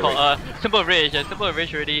 fuck is it called, Symbol of Rage, yeah, Symbol of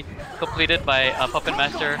Rage already completed by Puppet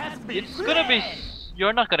Master. It's gonna be,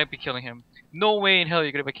 you're not gonna be killing him. No way in hell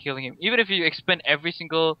you're gonna be killing him. Even if you expend every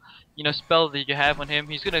single, spell that you have on him,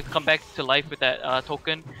 he's gonna come back to life with that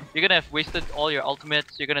token. You're gonna have wasted all your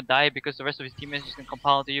ultimates. You're gonna die because the rest of his teammates is gonna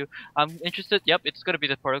compile to you. I'm interested. Yep, it's gonna be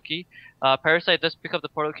the portal key. Parasite does pick up the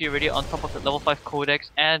portal key already on top of the level 5 Codex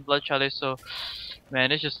and Blood Chalice. So,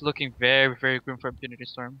 man, it's just looking very grim for Impunity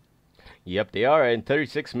Storm. Yep, they are in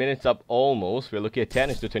 36 minutes up almost. We're looking at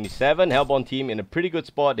 10:27. Hellbourne team in a pretty good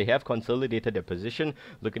spot. They have consolidated their position,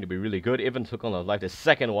 looking to be really good. Even took on life, the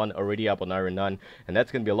second one already up on Iron Nun, and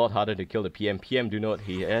that's going to be a lot harder to kill the PM. PM, do note,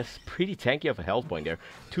 he has pretty tanky of a health point there,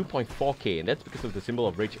 2.4k, and that's because of the Symbol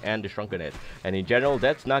of Rage and the Shrunken Head. And in general,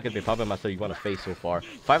 that's not going to be Puppet Master you want to face so far.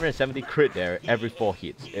 570 crit there every 4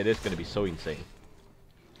 hits. It is going to be so insane.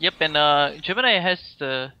 Yep, and Gemini has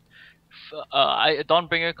the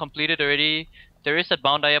Dawnbringer completed already. There is that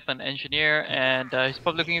Bound Eye up an Engineer, and he's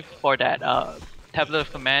probably looking for that Tablet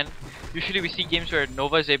of Command. Usually we see games where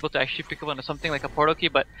Nova is able to actually pick up on something like a portal key,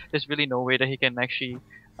 but there's really no way that he can actually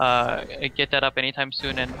get that up anytime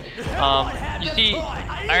soon. And you see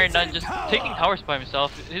Iron Nun just taking towers by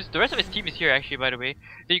himself. The rest of his team is here actually, by the way.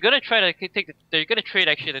 They're gonna try to they're gonna trade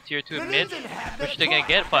actually the tier 2 mid, which they're gonna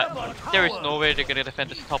get, but there is no way they're gonna defend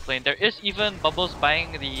this top lane. There is even Bubbles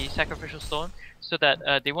buying the Sacrificial Stone so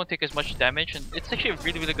that they won't take as much damage, and it's actually a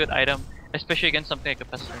really good item, especially against something like a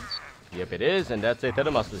Pestilence. Yep, it is, and that's it.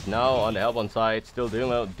 Theodomas is now on the Hellbourne side, still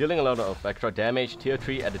dealing a lot of extra damage. Tier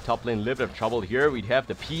 3 at the top lane, little bit of trouble here. We have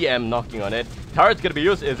the PM knocking on it. Turret's gonna be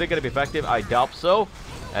used. Is it gonna be effective? I doubt so.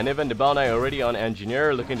 And even the Balnai already on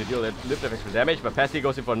Engineer, looking to deal a little bit of extra damage. But Pesty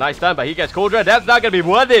goes in for a nice stun, but he gets Codra. That's not gonna be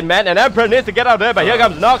worth it, man. And Emperor needs to get out there, but here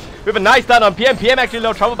comes Nox with a nice stun on PM. PM actually a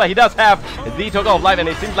little trouble, but he does have the token of life, and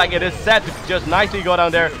it seems like it is set to just nicely go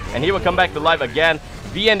down there, and he will come back to life again.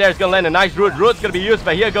 VN there is going to land a nice root. Root's going to be used,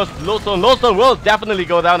 but here goes Lowstone. Lowstone will definitely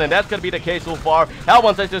go down, and that's going to be the case so far.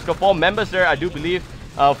 Hellbourne says just got 4 members there, I do believe.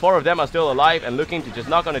 4 of them are still alive and looking to just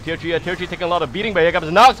knock on the tier 3. Tier 3 taking a lot of beating, but here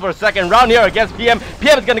comes Nox for a second round here against PM.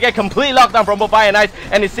 PM is going to get complete lockdown from both Fire and Ice,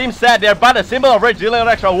 and it seems sad there, but a Symbol of Rage dealing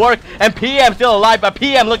extra work, and PM still alive, but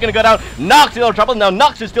PM looking to go down. Nox in trouble. Now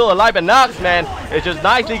Nox is still alive, and Nox, man, is just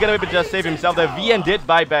nicely going to be able to just save himself. The VN did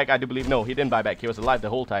buy back, I do believe. No, he didn't buy back. He was alive the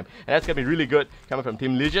whole time, and that's going to be really good coming from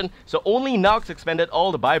Team Legion. So only Nox expended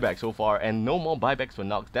all the buybacks so far, and no more buybacks for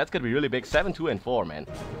Nox. That's going to be really big. 7, 2, and 4, man.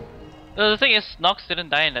 The thing is, Nox didn't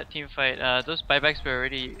die in that team fight. Those buybacks were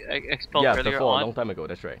already expelled earlier before, on. a long time ago,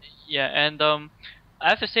 that's right. Yeah, and I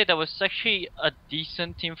have to say that was actually a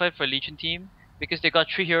decent team fight for Legion team, because they got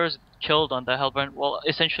 3 heroes killed on the Hellbourne. Well,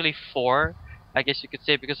 essentially 4, I guess you could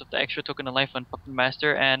say, because of the extra token of life on Puppet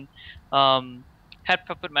Master. And had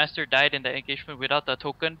Puppet Master died in the engagement without the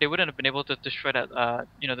token, they wouldn't have been able to destroy that,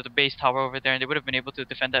 the base tower over there, and they would have been able to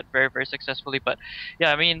defend that very successfully. But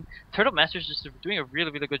yeah, I mean, Turtle Master's just doing a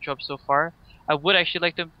really good job so far. I would actually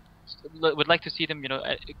like them would like to see them,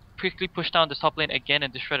 quickly push down the top lane again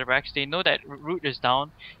and destroy the racks. They know that Root is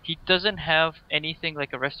down. He doesn't have anything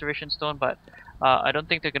like a Restoration Stone, but I don't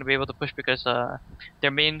think they're gonna be able to push because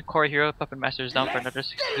their main core hero, Puppet Master, is down for another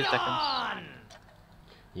 62 seconds.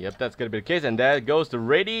 Yep, that's gonna be the case, and that goes to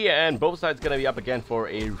Ready, and both sides gonna be up again for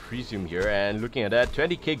a resume here. And looking at that,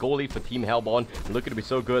 20k goal lead for Team Hellborn, looking to be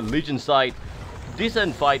so good. Legion side,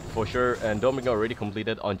 decent fight for sure, and Domingo already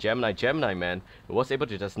completed on Gemini. Gemini, man, was able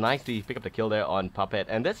to just nicely pick up the kill there on Puppet,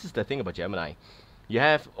 and this is the thing about Gemini. You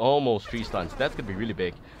have almost 3 stuns. That's gonna be really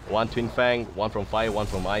big. 1 Twin Fang, 1 from fire, 1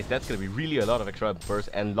 from ice. That's gonna be really a lot of extra burst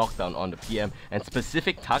and lockdown on the PM, and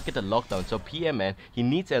specific targeted lockdown. So PM, man, he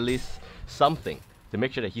needs at least something to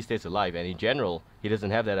make sure that he stays alive, and in general, he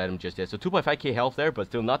doesn't have that item just yet. So 2.5k health there, but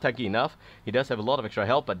still not tanky enough. He does have a lot of extra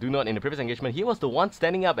health, but do not in the previous engagement. He was the one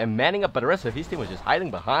standing up and manning up, but the rest of his team was just hiding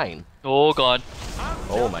behind. Oh god.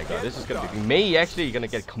 Oh my god, this is gonna be... Mei actually gonna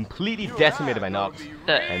get completely decimated by Nox,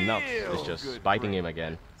 and Nox is just biting him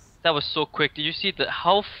again. That was so quick. Did you see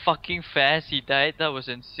how fucking fast he died? That was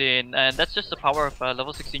insane. And that's just the power of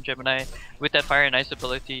level 16 Gemini with that Fire and Ice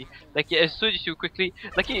ability. Like, yeah, as soon as you quickly...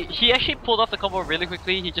 Like, he actually pulled off the combo really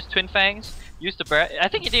quickly. He just Twin Fangs, used the breath. I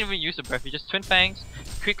think he didn't even use the breath. He just Twin Fangs,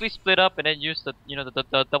 quickly split up, and then used the,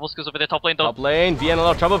 the double skills over there. Top lane, Top lane, VN a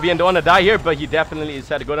lot of trouble. VN don't want to die here, but he definitely is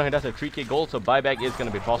set to go down. He does a 3k gold, so buyback is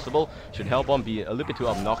going to be possible. Should help on be a little bit too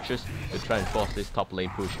obnoxious to try and force this top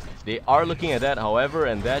lane push. They are looking at that, however,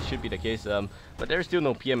 and that should be the case. But there's still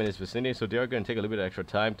no PM in his vicinity, so they are going to take a little bit of extra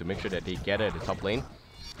time to make sure that they get at the top lane.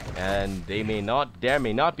 And there may not be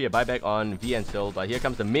a buyback on VN still, but here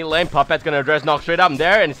comes the mid lane. Puppet's going to address Nox straight up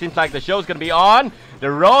there, and it seems like the show's going to be on.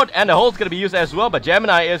 The road and the hole's going to be used as well, but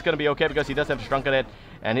Gemini is going to be okay because he does have Shrunk on it.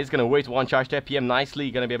 And he's going to waste 1 charge there. PM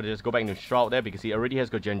nicely going to be able to just go back into Shroud there because he already has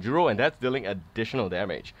got Genjuro, and that's dealing additional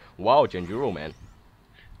damage. Wow, Genjuro, man.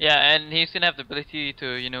 Yeah, and he's going to have the ability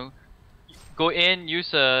to, go in,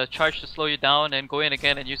 use a charge to slow you down, and go in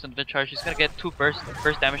again and use another charge. He's gonna get 2 burst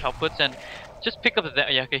damage outputs and just pick up the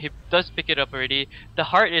yeah, okay, he does pick it up already. The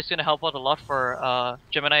heart is gonna help out a lot for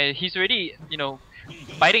Gemini. He's already,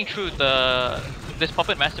 biting through this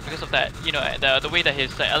Puppet Master because of that, the way that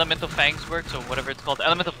his elemental fangs works, or whatever it's called,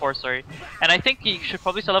 elemental force, sorry. And I think he should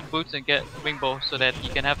probably sell up boots and get wing bow so that he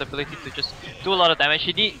can have the ability to just do a lot of damage.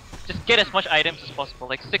 He need just get as much items as possible,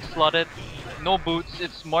 like 6 slotted. No boots,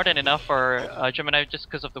 it's more than enough for Gemini just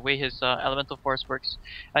because of the way his elemental force works.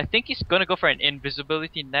 I think he's gonna go for an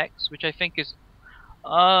invisibility next, which I think is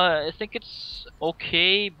I think it's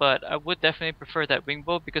okay, but I would definitely prefer that wing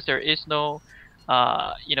bow because there is no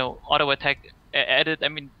auto attack added. I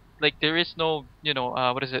mean, like, there is no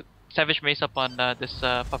what is it, Savage Mace up on this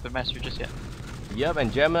Puppet Master just yet. Yep,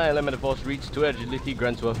 and Gemini Elemental Force reads 2 agility,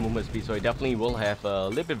 grants 12 movement speed, so he definitely will have a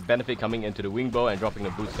little bit of benefit coming into the wing bow and dropping the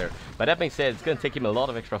boots there. But that being said, it's going to take him a lot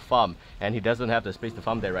of extra farm, and he doesn't have the space to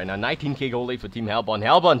farm there right now. 19k gold lead for Team Hellborn.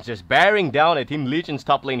 Hellborn's just bearing down at Team Legion's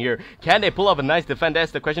top lane here. Can they pull up a nice defense?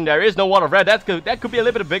 That's the question. There is no Ward of Red. That could be a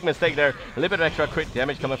little bit of a big mistake there. A little bit of extra crit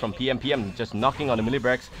damage coming from PM. PM just knocking on the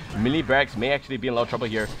Millibrax. Millibrax may actually be in a lot of trouble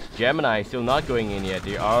here. Gemini still not going in yet.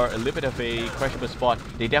 They are a little bit of a questionable spot.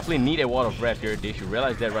 They definitely need a Ward of Red here. They should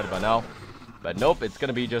realize that right about now. But nope, it's going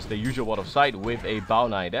to be just the usual Ward of Sight with a Bow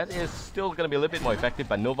Knight. That is still going to be a little bit more effective,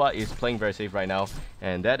 but Nova is playing very safe right now.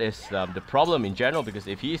 And that is the problem in general, because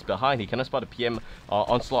if he is behind, he cannot spot a PM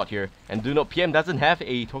onslaught here. And do note, PM doesn't have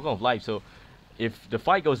a token of life, so if the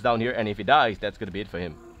fight goes down here and if he dies, that's going to be it for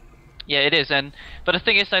him. Yeah, it is, but the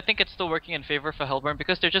thing is, I think it's still working in favor for Hellborn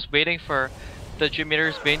because they're just waiting for the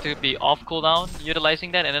G-Meter's Bane to be off cooldown,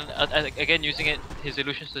 utilizing that, and then again using his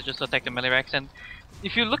illusions to just attack the melee racks. And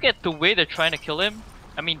if you look at the way they're trying to kill him,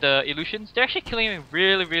 I mean the illusions, they're actually killing him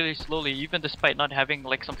really, really slowly, even despite not having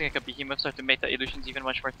like something like a behemoth so to make the illusions even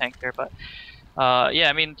much more tankier. But yeah,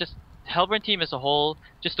 I mean, just Hellborn team as a whole,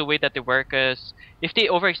 just the way that they work is, if they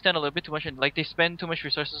overextend a little bit too much and like they spend too much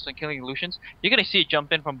resources on killing illusions, you're gonna see it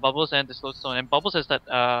jump in from Bubbles and the Slowstone, and Bubbles has that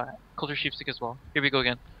Culture Sheepstick as well. Here we go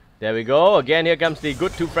again. There we go. Again, here comes the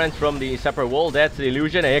good 2 friends from the separate wall. That's the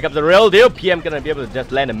illusion, and here comes the real deal. PM gonna be able to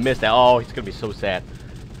just land a miss there. Oh, he's gonna be so sad.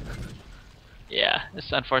 Yeah,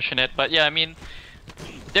 it's unfortunate, but yeah, I mean,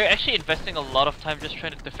 they're actually investing a lot of time just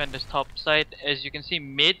trying to defend this top side. As you can see,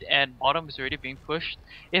 mid and bottom is already being pushed.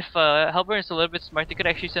 If Hellborn is a little bit smart, they could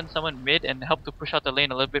actually send someone mid and help to push out the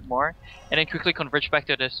lane a little bit more, and then quickly converge back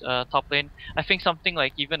to this top lane. I think something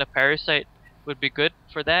like even a Parasite would be good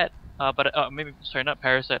for that. But maybe, sorry, not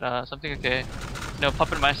Parasite, something like a,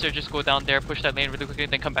 Puppet Master, just go down there, push that lane really quickly,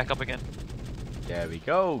 then come back up again. There we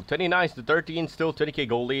go. 29 to 13, still 20k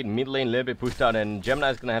gold lead. Mid lane a little bit pushed out, and Gemini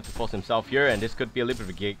is gonna have to force himself here, and this could be a little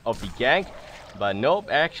bit of the gank. But nope,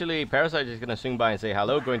 actually, Parasite is gonna swing by and say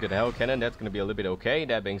hello, going to the Hell Cannon. That's gonna be a little bit okay.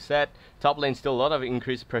 That being said, top lane still a lot of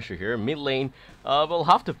increased pressure here. Mid lane, well,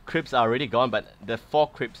 half the creeps are already gone, but the 4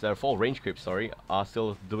 range creeps, sorry, are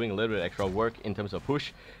still doing a little bit extra work in terms of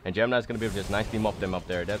push. And Gemini's gonna be able to just nicely mop them up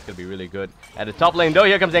there. That's gonna be really good. At the top lane, though,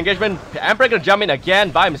 here comes the engagement. Emperor gonna jump in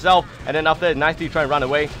again by himself, and then after that, nicely try and run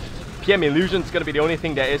away. PM Illusion is going to be the only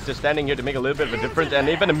thing that is just standing here to make a little bit of a difference, and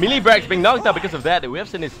even the melee Brax being knocked out because of that. We have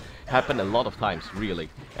seen this happen a lot of times, really,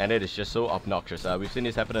 and it is just so obnoxious. We've seen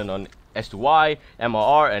this happening on S2Y,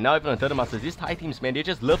 MRR, and now even on Third Masters. These Thai teams, man, they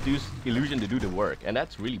just love to use Illusion to do the work, and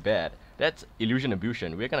that's really bad. That's Illusion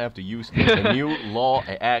Abusion. We're going to have to use a new law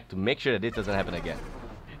act to make sure that this doesn't happen again.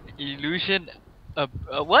 Illusion...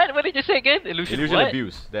 what? What did you say again? Illusion what?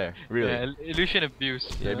 abuse. There, really. Yeah, illusion abuse.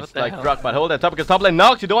 Yeah, what it's the like hell? drug, but hold that top because top lane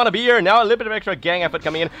Nox, you don't want to be here. Now a little bit of extra gang effort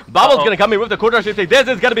coming in. Babael's gonna come in with the quarter shifting. This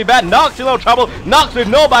is gonna be bad. Nox in no trouble. Nox with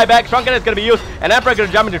no buyback. Shrunken is gonna be used. And Emperor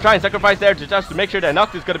gonna jump in to try and sacrifice there to just to make sure that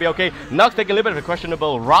Nox is gonna be okay. Nox taking a little bit of a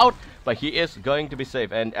questionable route, but he is going to be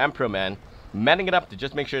safe. And Emperor, man, manning it up to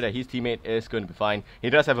just make sure that his teammate is going to be fine. He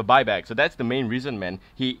does have a buyback, so that's the main reason, man.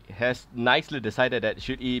 He has nicely decided that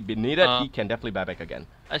should he be needed, he can definitely buy back again.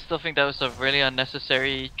 I still think that was a really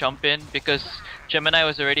unnecessary jump in because Gemini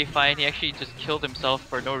was already fine. He actually just killed himself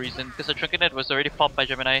for no reason because the Shrunken Head was already popped by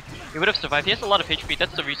Gemini. He would have survived. He has a lot of HP.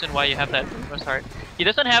 That's the reason why you have that most heart. He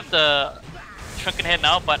doesn't have the Shrunken Head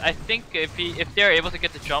now, but I think if they're able to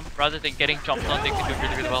get the jump rather than getting jumped on, they can do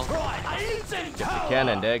really, really well. Yes, they can,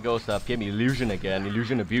 and there goes PM Illusion again.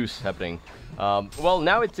 Illusion abuse happening. Well,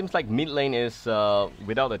 now it seems like mid lane is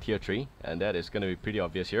without a tier 3, and that is going to be pretty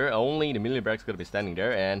obvious here. Only the melee Brax is going to be standing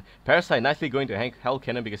there, and Parasite nicely going to Hell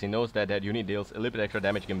Cannon because he knows that that unit deals a little bit extra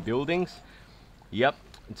damage in buildings. Yep,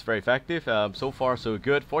 it's very effective. So far, so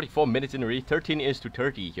good. 44 minutes in the read. 13 is to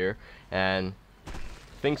 30 here, and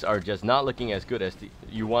things are just not looking as good as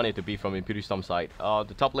you want it to be from impunity.storm side.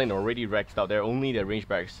 The top lane already wrecked out there, only the range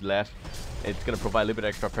Brax left. It's going to provide a little bit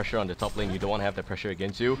extra pressure on the top lane. You don't want to have that pressure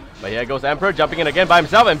against you. But here goes Emperor jumping in again by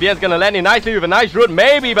himself, and VN's going to land in nicely with a nice root,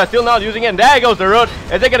 maybe, but still not using it. And there goes the root.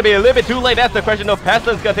 Is it going to be a little bit too late? That's the question. No,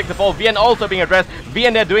 Pestilence going to take the fall. VN also being addressed.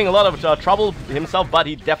 VN there doing a lot of trouble himself, but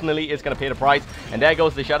he definitely is going to pay the price. And there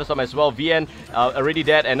goes the Shadow Storm as well. VN already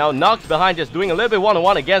dead, and now Nox behind just doing a little bit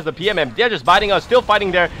one-on-one against the PM, and they're just biting us, still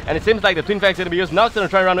fighting there, and it seems like the Twin Fang's going to be used. Nox going to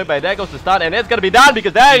try and run away, but there goes the start, and it's going to be done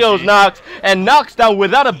because there goes Nox, and Nox down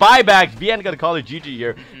without a buyback. VN going to call it GG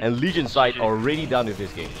here, and Legion side already done with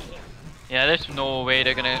this game. Yeah, there's no way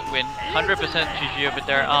they're gonna win. 100% GG over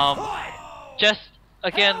there. Just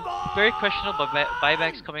again, very questionable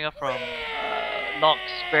buybacks coming up from Nox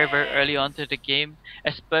very early on to the game,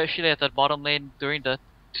 especially at the bottom lane during the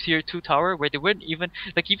tier 2 tower where they weren't even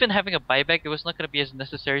even having a buyback. It was not gonna be as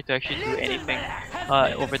necessary to actually do anything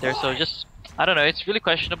over there. So just I don't know, it's really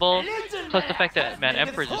questionable. Plus the fact that, man,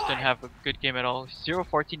 Emperor just didn't have a good game at all.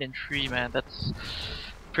 0-14 and 3, man, that's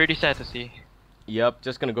pretty sad to see. Yep,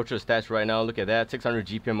 just gonna go through the stats right now. Look at that, 600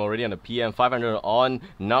 GPM already on the PM, 500 on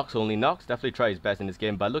Nox only. Nox definitely tried his best in this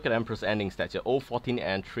game, but look at Emperor's ending stats here, 0-14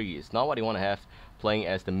 and 3. It's not what you want to have playing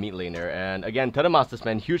as the mid laner. And again, Third Masters,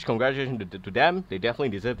 man, huge congratulations to them. They definitely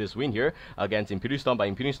deserve this win here against impunity.storm. By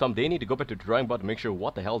impunity.storm, they need to go back to the drawing board to make sure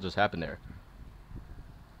what the hell just happened there.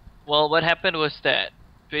 Well, what happened was that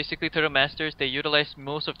basically Third Masters, they utilized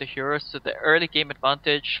most of the heroes to the early game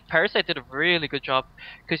advantage. Parasite did a really good job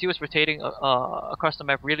because he was rotating across the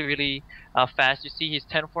map really fast. You see he's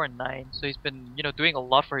 10-4 and 9, so he's been doing a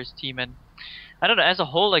lot for his team. And I don't know, as a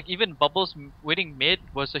whole, like even Bubbles winning mid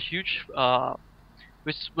was a huge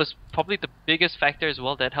which was probably the biggest factor as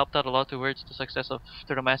well that helped out a lot towards the success of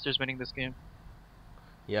Third Masters winning this game.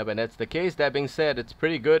 Yeah, but that's the case. That being said, it's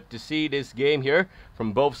pretty good to see this game here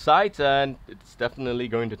from both sides, and it's definitely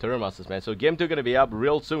going to Third Masters, man. So game 2 going to be up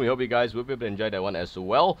real soon. We hope you guys will be able to enjoy that one as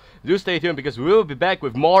well. Do stay tuned because we will be back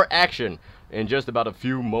with more action in just about a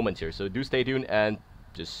few moments here. So do stay tuned and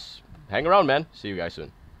just hang around, man. See you guys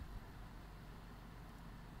soon.